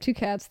 cats. We have 2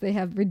 cats. They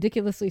have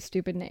ridiculously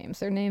stupid names.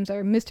 Their names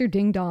are Mr.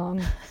 Ding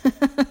Dong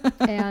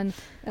and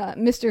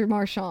Mr.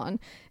 Marshawn.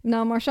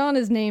 Now, Marshawn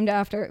is named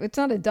after, it's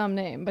not a dumb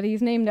name, but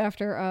he's named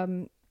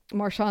after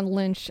Marshawn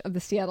Lynch of the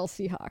Seattle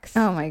Seahawks.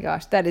 Oh my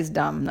gosh, that is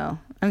dumb though.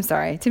 I'm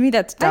sorry. To me,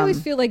 that's dumb. I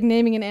always feel like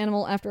naming an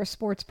animal after a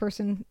sports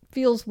person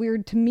feels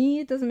weird to me.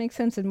 It doesn't make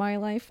sense in my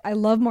life. I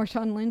love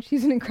Marshawn Lynch.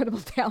 He's an incredible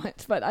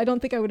talent, but I don't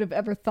think I would have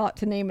ever thought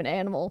to name an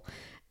animal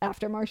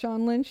after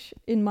Marshawn Lynch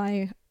in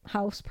my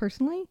house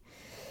personally.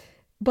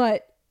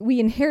 But we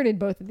inherited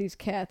both of these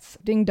cats.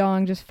 Ding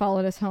Dong just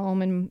followed us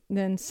home, and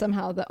then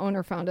somehow the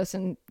owner found us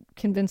and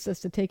convinced us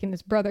to take in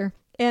his brother.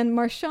 And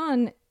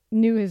Marshawn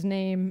knew his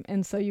name,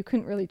 and so you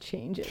couldn't really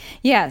change it.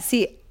 Yeah,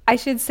 see, I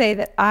should say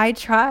that I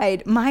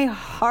tried my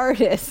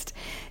hardest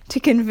to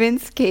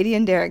convince Katie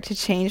and Derek to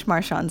change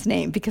Marshawn's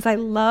name because I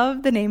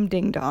love the name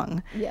Ding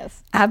Dong.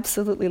 Yes.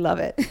 Absolutely love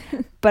it.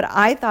 But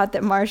I thought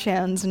that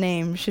Marshawn's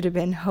name should have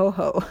been Ho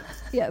Ho.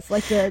 Yes,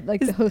 like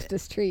the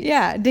hostess treat.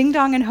 Yeah, Ding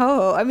Dong and Ho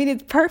Ho. I mean,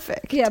 it's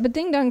perfect. Yeah, but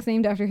Ding Dong's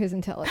named after his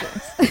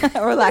intelligence.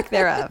 Or lack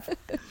thereof.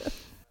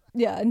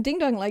 Yeah, and Ding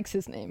Dong likes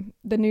his name,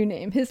 the new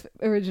name. His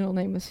original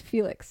name was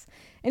Felix.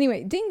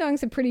 Anyway, Ding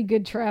Dong's a pretty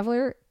good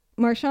traveler.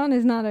 Marshawn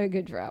is not a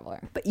good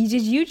traveler. But did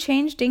you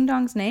change Ding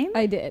Dong's name?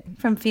 I did.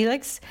 From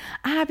Felix?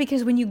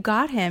 Because when you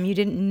got him, you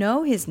didn't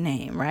know his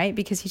name, right?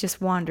 Because he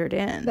just wandered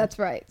in. That's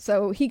right.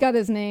 So he got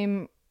his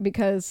name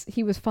because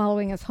he was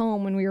following us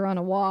home when we were on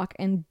a walk,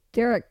 and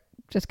Derek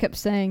just kept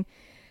saying,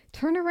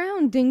 "Turn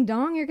around, Ding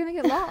Dong, you're going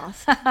to get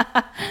lost."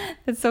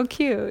 That's so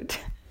cute.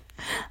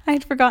 I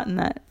had forgotten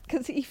that.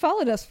 Because he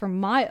followed us for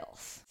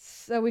miles.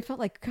 So we felt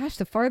like, gosh,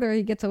 the farther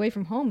he gets away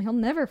from home, he'll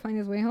never find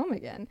his way home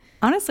again.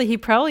 Honestly, he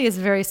probably is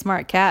a very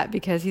smart cat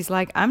because he's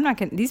like,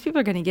 these people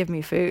are going to give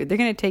me food. They're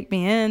going to take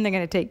me in. They're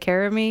going to take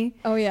care of me.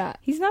 Oh, yeah.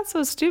 He's not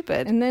so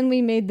stupid. And then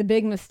we made the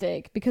big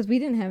mistake because we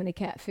didn't have any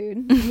cat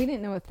food. We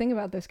didn't know a thing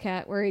about this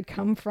cat, where he'd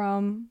come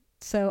from.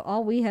 So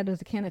all we had was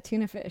a can of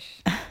tuna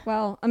fish.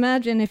 Well,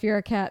 imagine if you're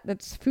a cat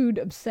that's food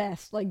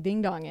obsessed like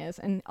Ding Dong is,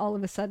 and all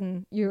of a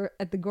sudden you're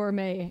at the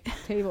gourmet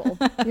table.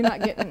 You're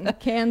not getting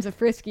cans of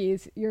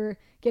Friskies. You're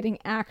getting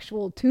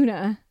actual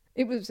tuna.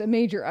 It was a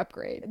major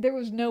upgrade. There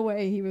was no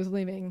way he was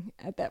leaving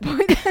at that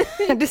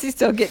point. Does he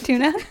still get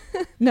tuna?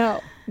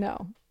 No.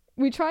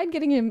 We tried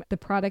getting him the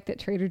product at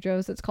Trader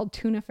Joe's that's called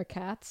Tuna for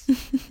Cats.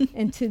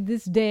 And to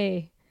this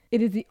day,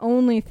 it is the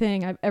only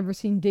thing I've ever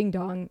seen Ding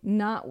Dong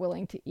not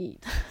willing to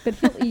eat. But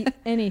he'll eat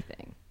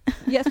anything.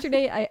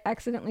 Yesterday, I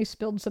accidentally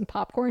spilled some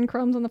popcorn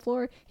crumbs on the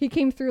floor. He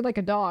came through like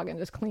a dog and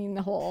just cleaned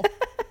the whole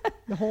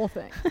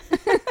thing.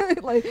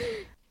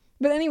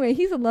 But anyway,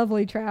 he's a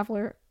lovely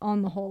traveler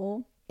on the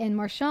whole. And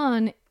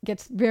Marshawn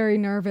gets very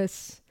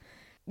nervous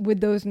with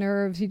those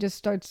nerves. He just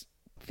starts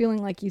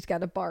feeling like he's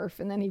got to barf,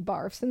 and then he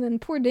barfs. And then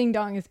poor Ding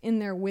Dong is in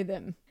there with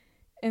him.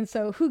 And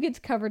so who gets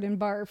covered in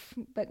barf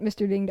but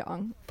Mr. Ding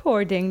Dong?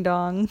 Poor Ding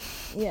Dong.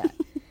 Yeah.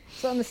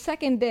 So on the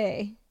second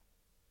day,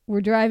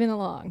 we're driving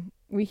along.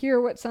 We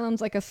hear what sounds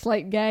like a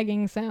slight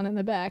gagging sound in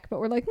the back, but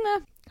we're like, nah,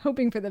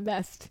 hoping for the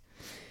best.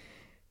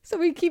 So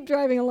we keep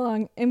driving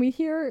along, and we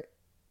hear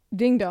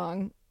Ding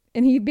Dong,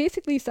 and he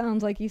basically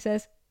sounds like he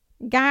says,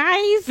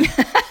 "Guys,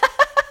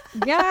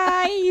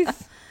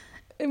 guys."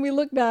 And we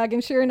look back,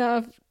 and sure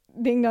enough,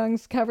 Ding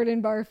Dong's covered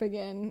in barf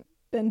again.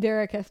 Then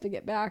Derek has to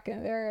get back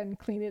in there and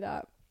clean it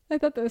up. I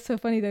thought that was so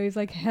funny, though. He's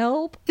like,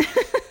 "Help."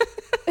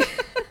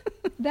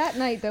 That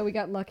night, though, we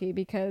got lucky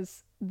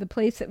because the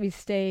place that we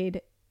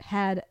stayed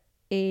had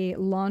a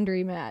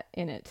laundromat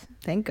in it.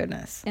 Thank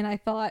goodness. And I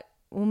thought,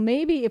 well,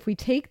 maybe if we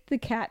take the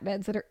cat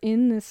beds that are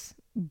in this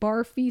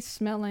barfy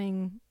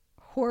smelling,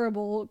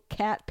 horrible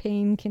cat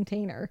pain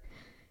container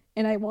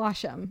and I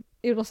wash them,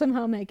 it'll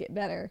somehow make it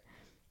better.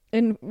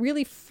 And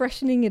really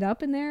freshening it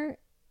up in there,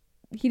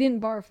 he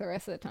didn't barf the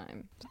rest of the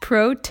time.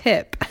 Pro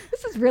tip.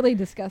 This is really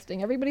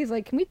disgusting. Everybody's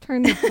like, can we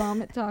turn this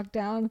vomit talk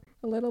down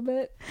a little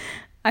bit?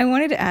 I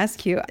wanted to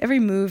ask you, every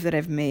move that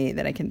I've made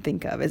that I can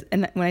think of is,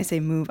 and when I say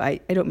move,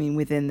 I don't mean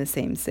within the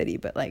same city,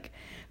 but like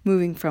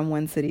moving from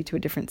one city to a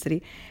different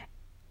city.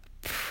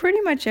 Pretty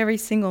much every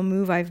single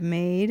move I've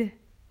made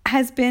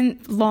has been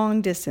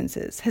long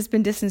distances, has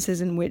been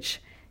distances in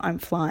which I'm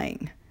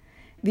flying.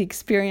 The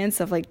experience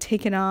of like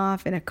taking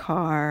off in a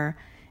car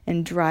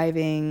and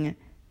driving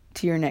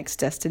to your next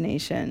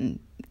destination,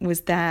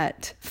 was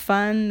that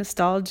fun,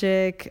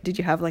 nostalgic? Did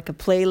you have like a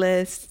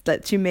playlist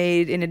that you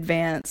made in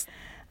advance?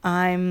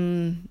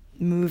 I'm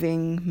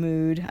moving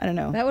mood. I don't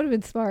know. That would have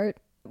been smart.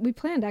 We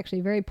planned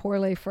actually very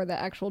poorly for the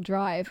actual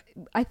drive.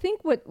 I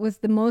think what was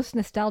the most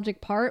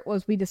nostalgic part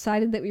was we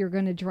decided that we were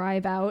going to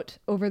drive out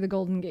over the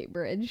Golden Gate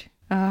Bridge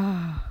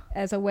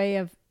as a way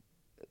of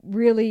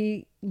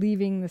really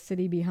leaving the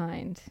city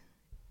behind.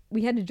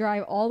 We had to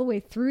drive all the way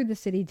through the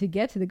city to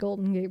get to the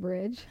Golden Gate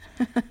Bridge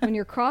when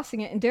you're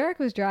crossing it. And Derek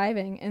was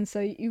driving. And so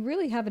you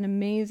really have an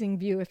amazing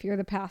view if you're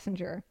the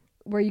passenger,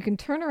 where you can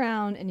turn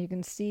around and you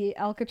can see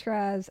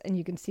Alcatraz and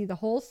you can see the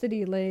whole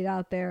city laid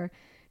out there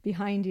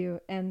behind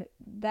you. And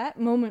that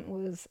moment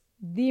was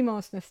the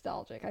most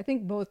nostalgic. I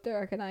think both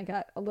Derek and I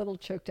got a little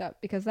choked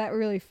up because that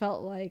really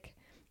felt like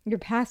you're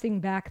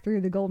passing back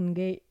through the Golden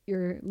Gate.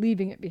 You're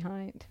leaving it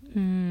behind.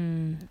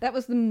 That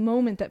was the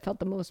moment that felt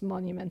the most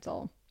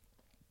monumental.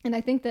 And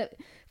I think that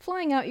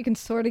flying out, you can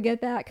sort of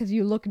get that because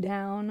you look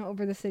down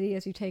over the city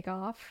as you take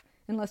off.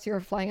 Unless you're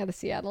flying out of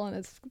Seattle and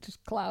it's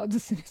just clouds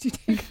as soon as you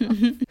take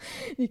off.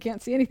 You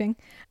can't see anything.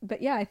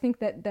 But yeah, I think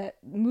that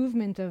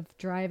movement of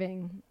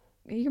driving,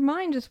 your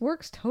mind just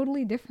works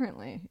totally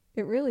differently.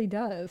 It really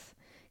does.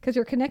 Because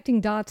you're connecting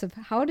dots of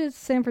how does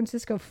San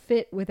Francisco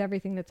fit with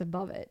everything that's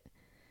above it?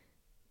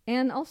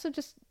 And also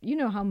just,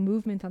 how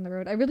movement on the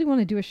road. I really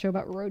want to do a show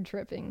about road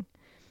tripping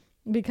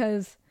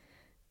because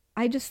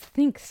I just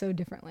think so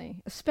differently,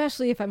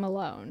 especially if I'm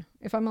alone.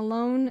 If I'm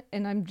alone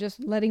and I'm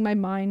just letting my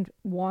mind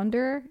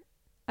wander,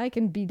 I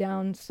can be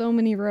down so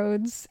many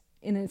roads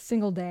in a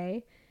single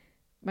day.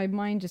 My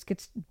mind just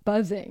gets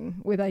buzzing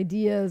with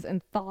ideas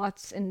and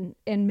thoughts and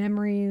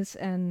memories.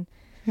 And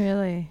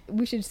Really?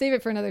 we should save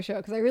it for another show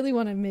because I really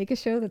want to make a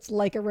show that's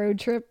like a road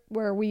trip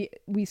where we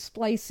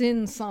splice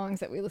in songs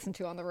that we listen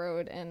to on the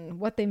road and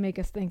what they make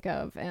us think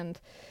of and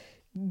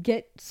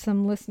get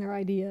some listener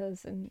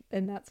ideas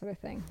and that sort of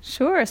thing.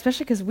 Sure,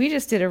 especially because we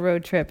just did a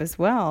road trip as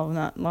well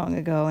not long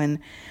ago. And,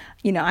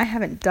 I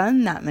haven't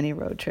done that many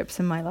road trips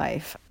in my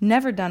life.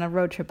 Never done a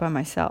road trip by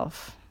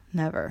myself.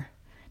 Never.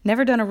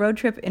 Never done a road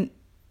trip in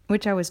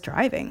which I was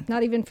driving.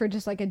 Not even for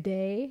just like a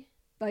day,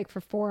 like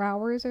for 4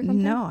 hours or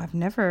something? No, I've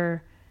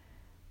never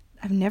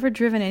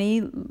driven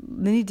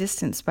any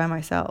distance by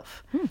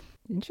myself.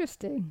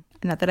 Interesting.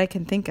 Not that I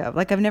can think of.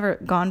 Like, I've never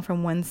gone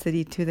from one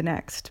city to the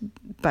next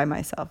by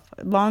myself.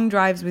 Long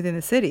drives within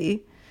the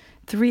city,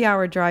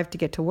 3-hour drive to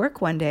get to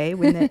work one day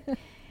when the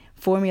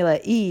Formula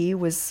E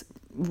was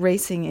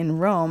racing in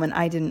Rome and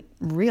I didn't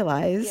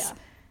realize. Yeah.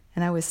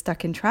 And I was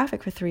stuck in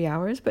traffic for 3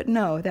 hours. But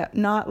no, that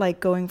not like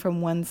going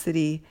from one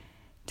city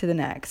to the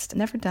next.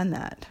 Never done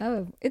that.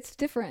 Oh, it's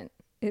different.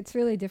 It's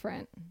really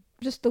different.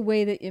 Just the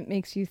way that it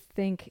makes you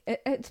think.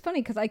 It's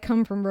funny because I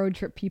come from road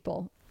trip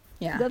people.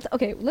 Yeah.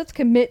 Let's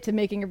commit to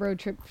making a road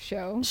trip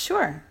show.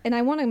 Sure. And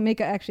I want to make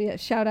a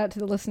shout out to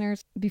the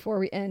listeners before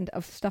we end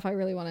of stuff I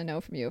really want to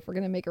know from you if we're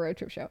going to make a road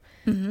trip show.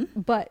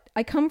 Mm-hmm. But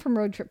I come from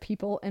road trip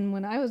people. And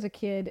when I was a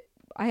kid,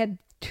 I had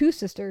 2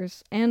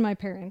 sisters and my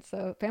parents,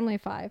 so family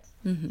of 5.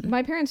 Mm-hmm.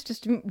 My parents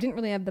just didn't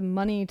really have the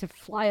money to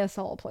fly us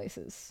all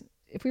places.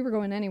 If we were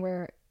going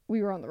anywhere,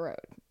 we were on the road.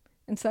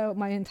 And so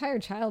my entire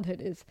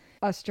childhood is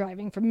us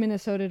driving from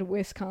Minnesota to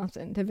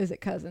Wisconsin to visit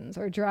cousins,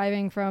 or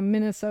driving from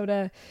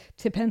Minnesota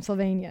to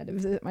Pennsylvania to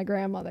visit my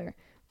grandmother.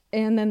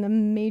 And then the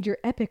major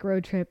epic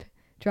road trip,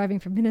 driving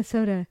from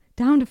Minnesota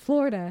down to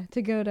Florida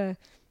to go to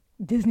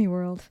Disney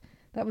World.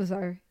 That was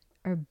our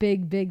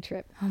big, big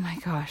trip. Oh my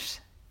gosh.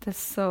 That's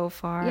so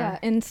far. Yeah.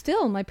 And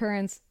still my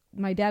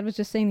dad was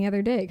just saying the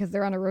other day, because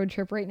they're on a road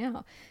trip right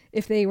now,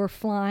 if they were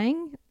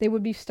flying, they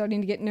would be starting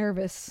to get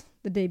nervous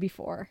the day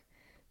before.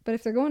 But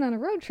if they're going on a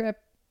road trip,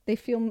 they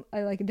feel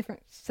like a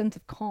different sense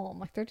of calm.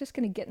 Like they're just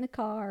going to get in a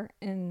car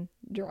and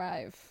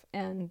drive.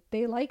 And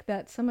they like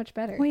that so much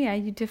better. Well, yeah,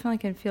 you definitely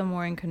can feel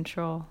more in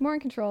control. More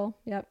in control.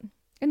 Yep.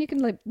 And you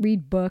can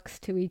read books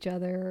to each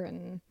other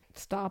and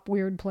stop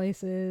weird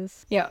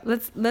places. Yeah,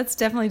 let's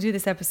definitely do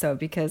this episode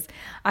because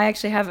I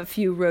actually have a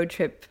few road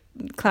trip.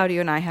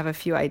 Claudio and I have a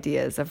few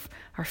ideas of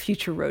our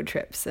future road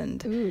trips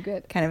and Ooh,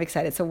 good. Kind of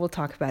excited. So we'll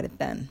talk about it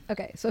then.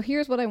 Okay. So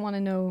here's what I want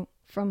to know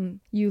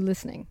from you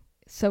listening,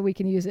 so we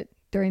can use it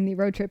during the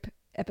road trip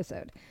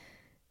episode.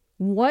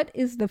 What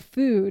is the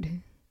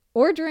food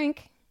or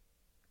drink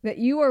that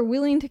you are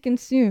willing to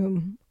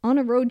consume on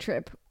a road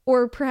trip,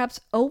 or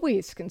perhaps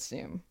always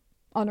consume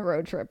on a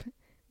road trip,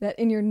 that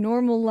in your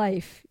normal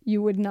life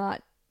you would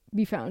not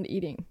be found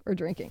eating or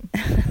drinking?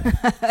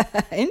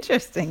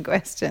 Interesting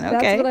question. Okay.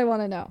 That's what I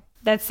want to know.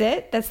 That's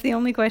it? That's the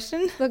only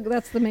question?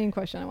 That's the main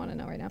question I want to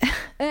know right now.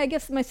 And I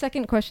guess my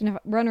second question,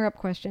 runner-up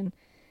question,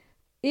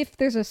 if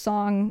there's a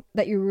song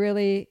that you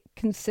really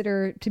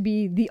consider to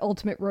be the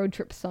ultimate road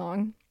trip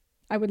song,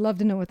 I would love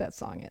to know what that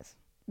song is,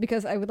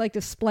 because I would like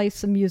to splice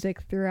some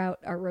music throughout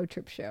our road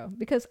trip show,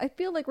 because I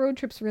feel like road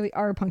trips really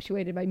are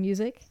punctuated by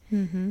music.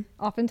 Mm-hmm.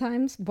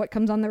 Oftentimes what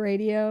comes on the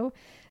radio.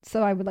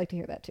 So I would like to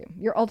hear that too.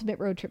 Your ultimate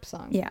road trip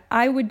song. Yeah,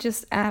 I would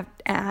just add,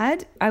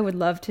 I would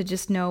love to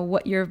just know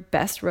what your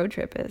best road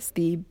trip is.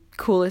 The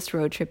coolest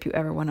road trip you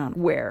ever went on.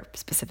 Where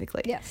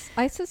specifically? Yes.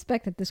 I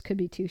suspect that this could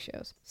be 2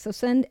 shows. So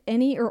send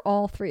any or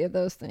all 3 of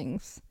those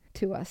things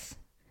to us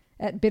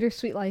at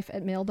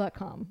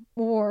bittersweetlife@mail.com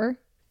or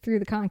through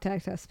the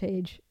contact us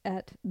page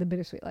at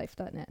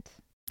thebittersweetlife.net.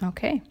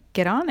 Okay,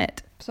 get on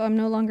it. So I'm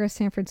no longer a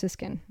San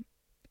Franciscan.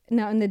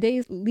 Now, in the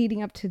days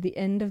leading up to the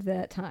end of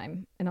that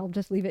time, and I'll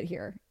just leave it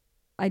here,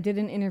 I did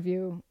an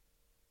interview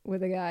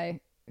with a guy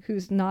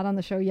who's not on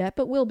the show yet,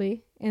 but will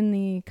be in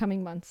the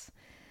coming months.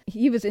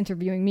 He was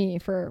interviewing me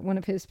for one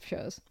of his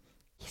shows.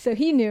 So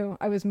he knew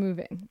I was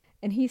moving.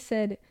 And he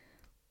said,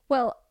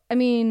 well, I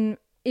mean,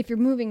 if you're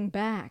moving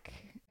back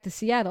to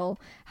Seattle,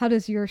 how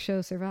does your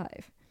show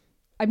survive?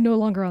 I'm no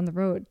longer on the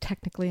road.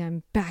 Technically,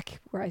 I'm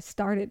back where I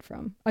started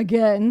from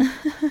again.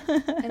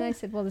 And I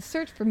said, well, the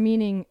search for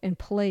meaning and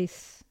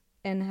place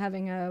and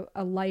having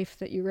a life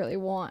that you really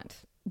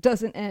want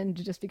doesn't end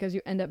just because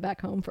you end up back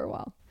home for a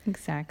while.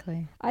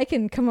 Exactly. I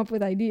can come up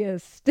with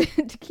ideas to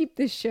keep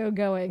this show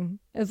going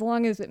as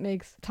long as it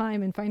makes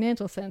time and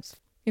financial sense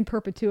in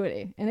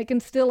perpetuity. And it can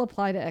still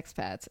apply to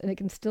expats, and it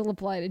can still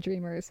apply to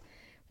dreamers,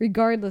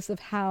 regardless of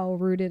how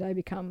rooted I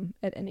become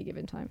at any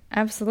given time.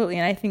 Absolutely.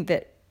 And I think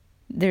that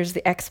there's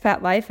the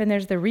expat life and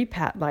there's the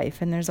repat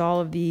life, and there's all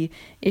of the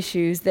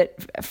issues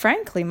that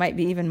frankly might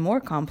be even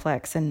more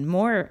complex and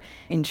more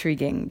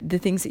intriguing, the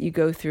things that you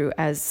go through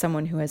as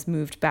someone who has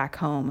moved back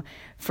home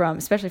from,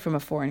 especially from a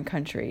foreign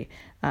country,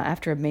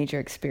 after a major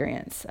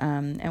experience.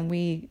 And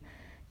we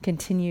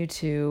continue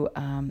to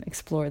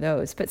explore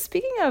those. But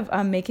speaking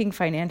of making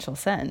financial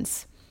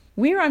sense,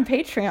 we're on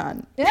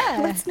Patreon.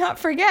 Yeah. Let's not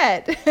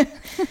forget.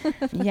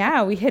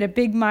 Yeah, we hit a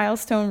big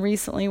milestone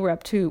recently. We're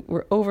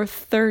over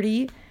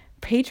 30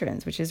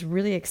 patrons, which is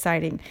really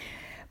exciting.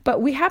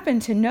 But we happen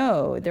to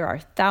know there are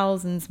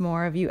thousands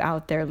more of you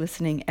out there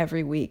listening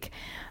every week.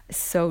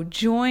 So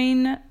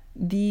join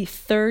the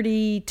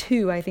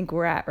 32, I think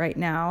we're at right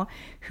now,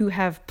 who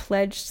have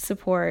pledged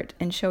support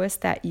and show us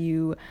that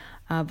you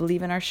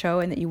believe in our show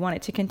and that you want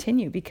it to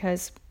continue,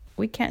 because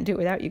we can't do it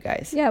without you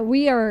guys. Yeah,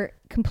 we are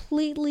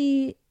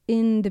completely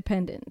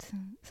independent.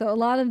 So a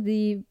lot of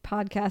the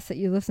podcasts that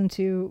you listen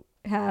to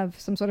have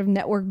some sort of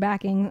network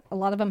backing. A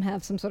lot of them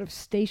have some sort of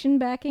station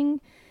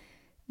backing.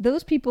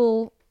 Those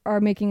people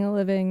are making a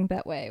living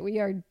that way. We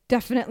are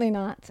definitely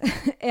not.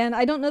 And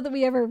I don't know that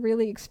we ever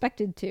really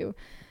expected to,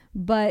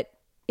 but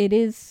it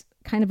is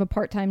kind of a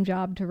part-time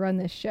job to run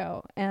this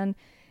show. And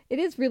it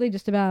is really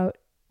just about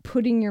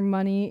putting your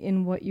money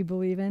in what you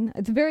believe in.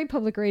 It's very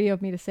public radio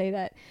of me to say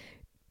that.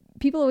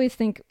 People always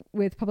think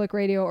with public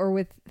radio or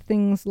with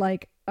things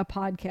like a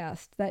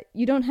podcast that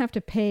you don't have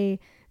to pay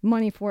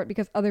money for it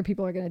because other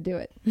people are going to do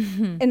it.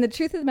 And the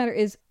truth of the matter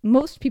is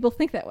most people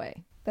think that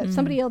way, that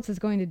somebody else is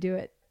going to do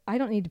it. I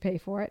don't need to pay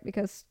for it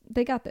because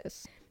they got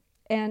this.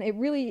 And it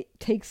really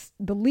takes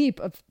the leap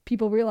of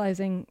people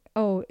realizing,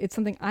 oh, it's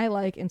something I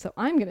like, and so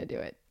I'm going to do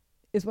it,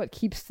 is what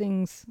keeps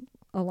things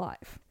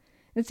alive.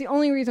 It's the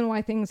only reason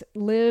why things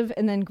live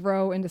and then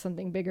grow into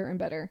something bigger and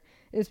better,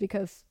 is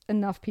because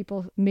enough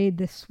people made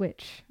this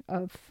switch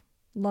of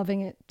loving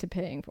it to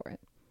paying for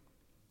it.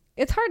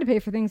 It's hard to pay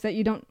for things that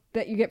you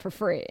get for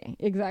free.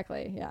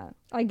 Exactly. Yeah.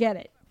 I get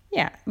it.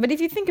 Yeah. But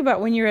if you think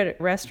about when you're at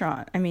a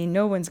restaurant, I mean,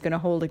 no one's going to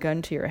hold a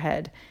gun to your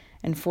head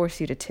and force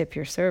you to tip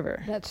your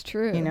server. That's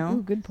true. You know?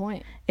 Ooh, good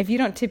point. If you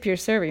don't tip your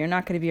server, you're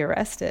not going to be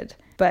arrested.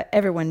 But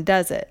everyone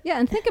does it. Yeah.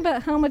 And think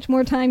about how much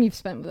more time you've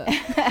spent with us.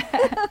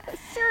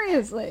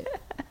 Seriously.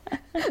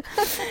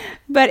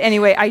 But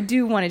anyway, I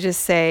do want to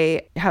just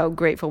say how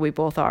grateful we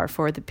both are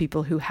for the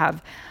people who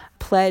have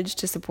pledged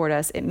to support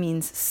us. It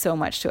means so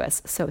much to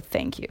us. So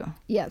thank you.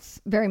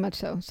 Yes, very much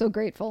so. So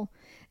grateful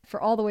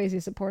for all the ways you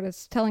support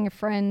us. Telling a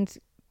friend,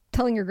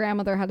 telling your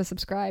grandmother how to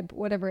subscribe,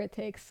 whatever it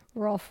takes.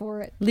 We're all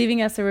for it.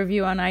 Leaving us a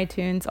review on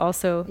iTunes,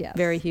 also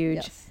very huge.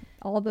 Yes,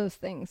 all those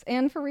things.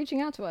 And for reaching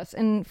out to us.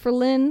 And for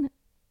Lynn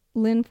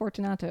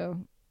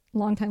Fortunato,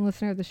 longtime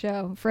listener of the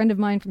show, friend of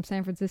mine from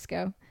San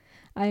Francisco.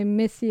 I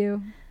miss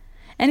you.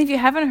 And if you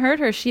haven't heard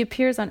her, she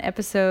appears on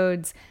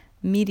episodes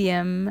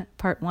Medium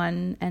Part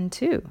 1 and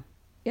 2.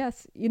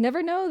 Yes, you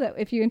never know that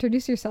if you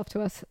introduce yourself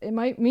to us, it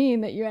might mean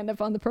that you end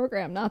up on the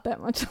program not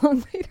that much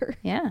long later.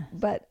 Yeah.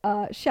 But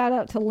shout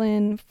out to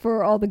Lynn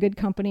for all the good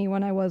company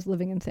when I was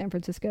living in San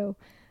Francisco.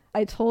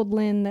 I told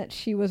Lynn that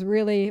she was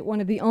really one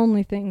of the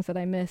only things that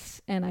I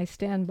miss, and I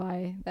stand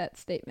by that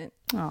statement.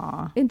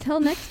 Aw. Until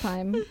next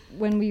time,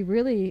 when we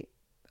really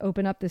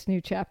open up this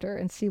new chapter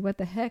and see what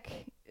the heck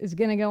is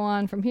going to go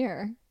on from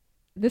here.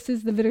 This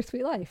is The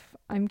Bittersweet Life.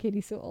 I'm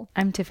Katie Sewell.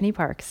 I'm Tiffany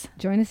Parks.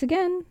 Join us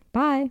again.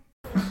 Bye.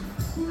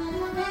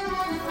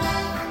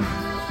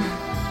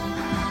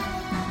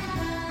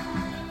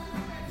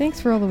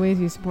 Thanks for all the ways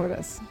you support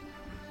us.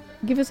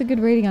 Give us a good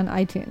rating on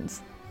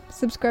iTunes,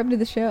 subscribe to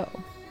the show,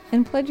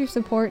 and pledge your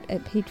support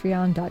at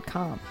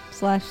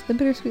patreon.com/The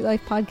Bittersweet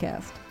Life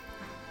Podcast.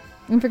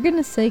 And for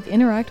goodness sake,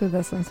 interact with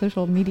us on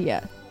social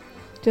media.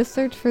 Just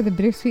search for The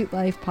Bittersweet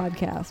Life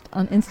Podcast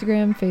on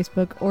Instagram,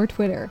 Facebook, or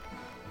Twitter,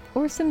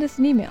 or send us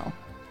an email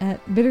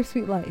at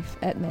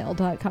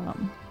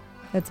bittersweetlife@mail.com.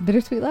 That's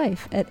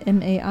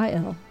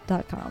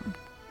bittersweetlife@mail.com.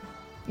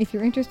 If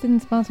you're interested in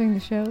sponsoring the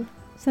show,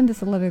 send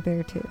us a letter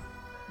there too.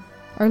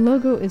 Our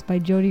logo is by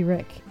Jody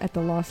Rick at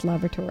the Lost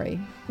Laboratory,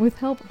 with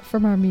help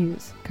from our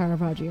muse,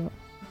 Caravaggio.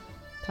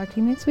 Talk to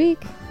you next week.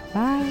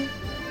 Bye.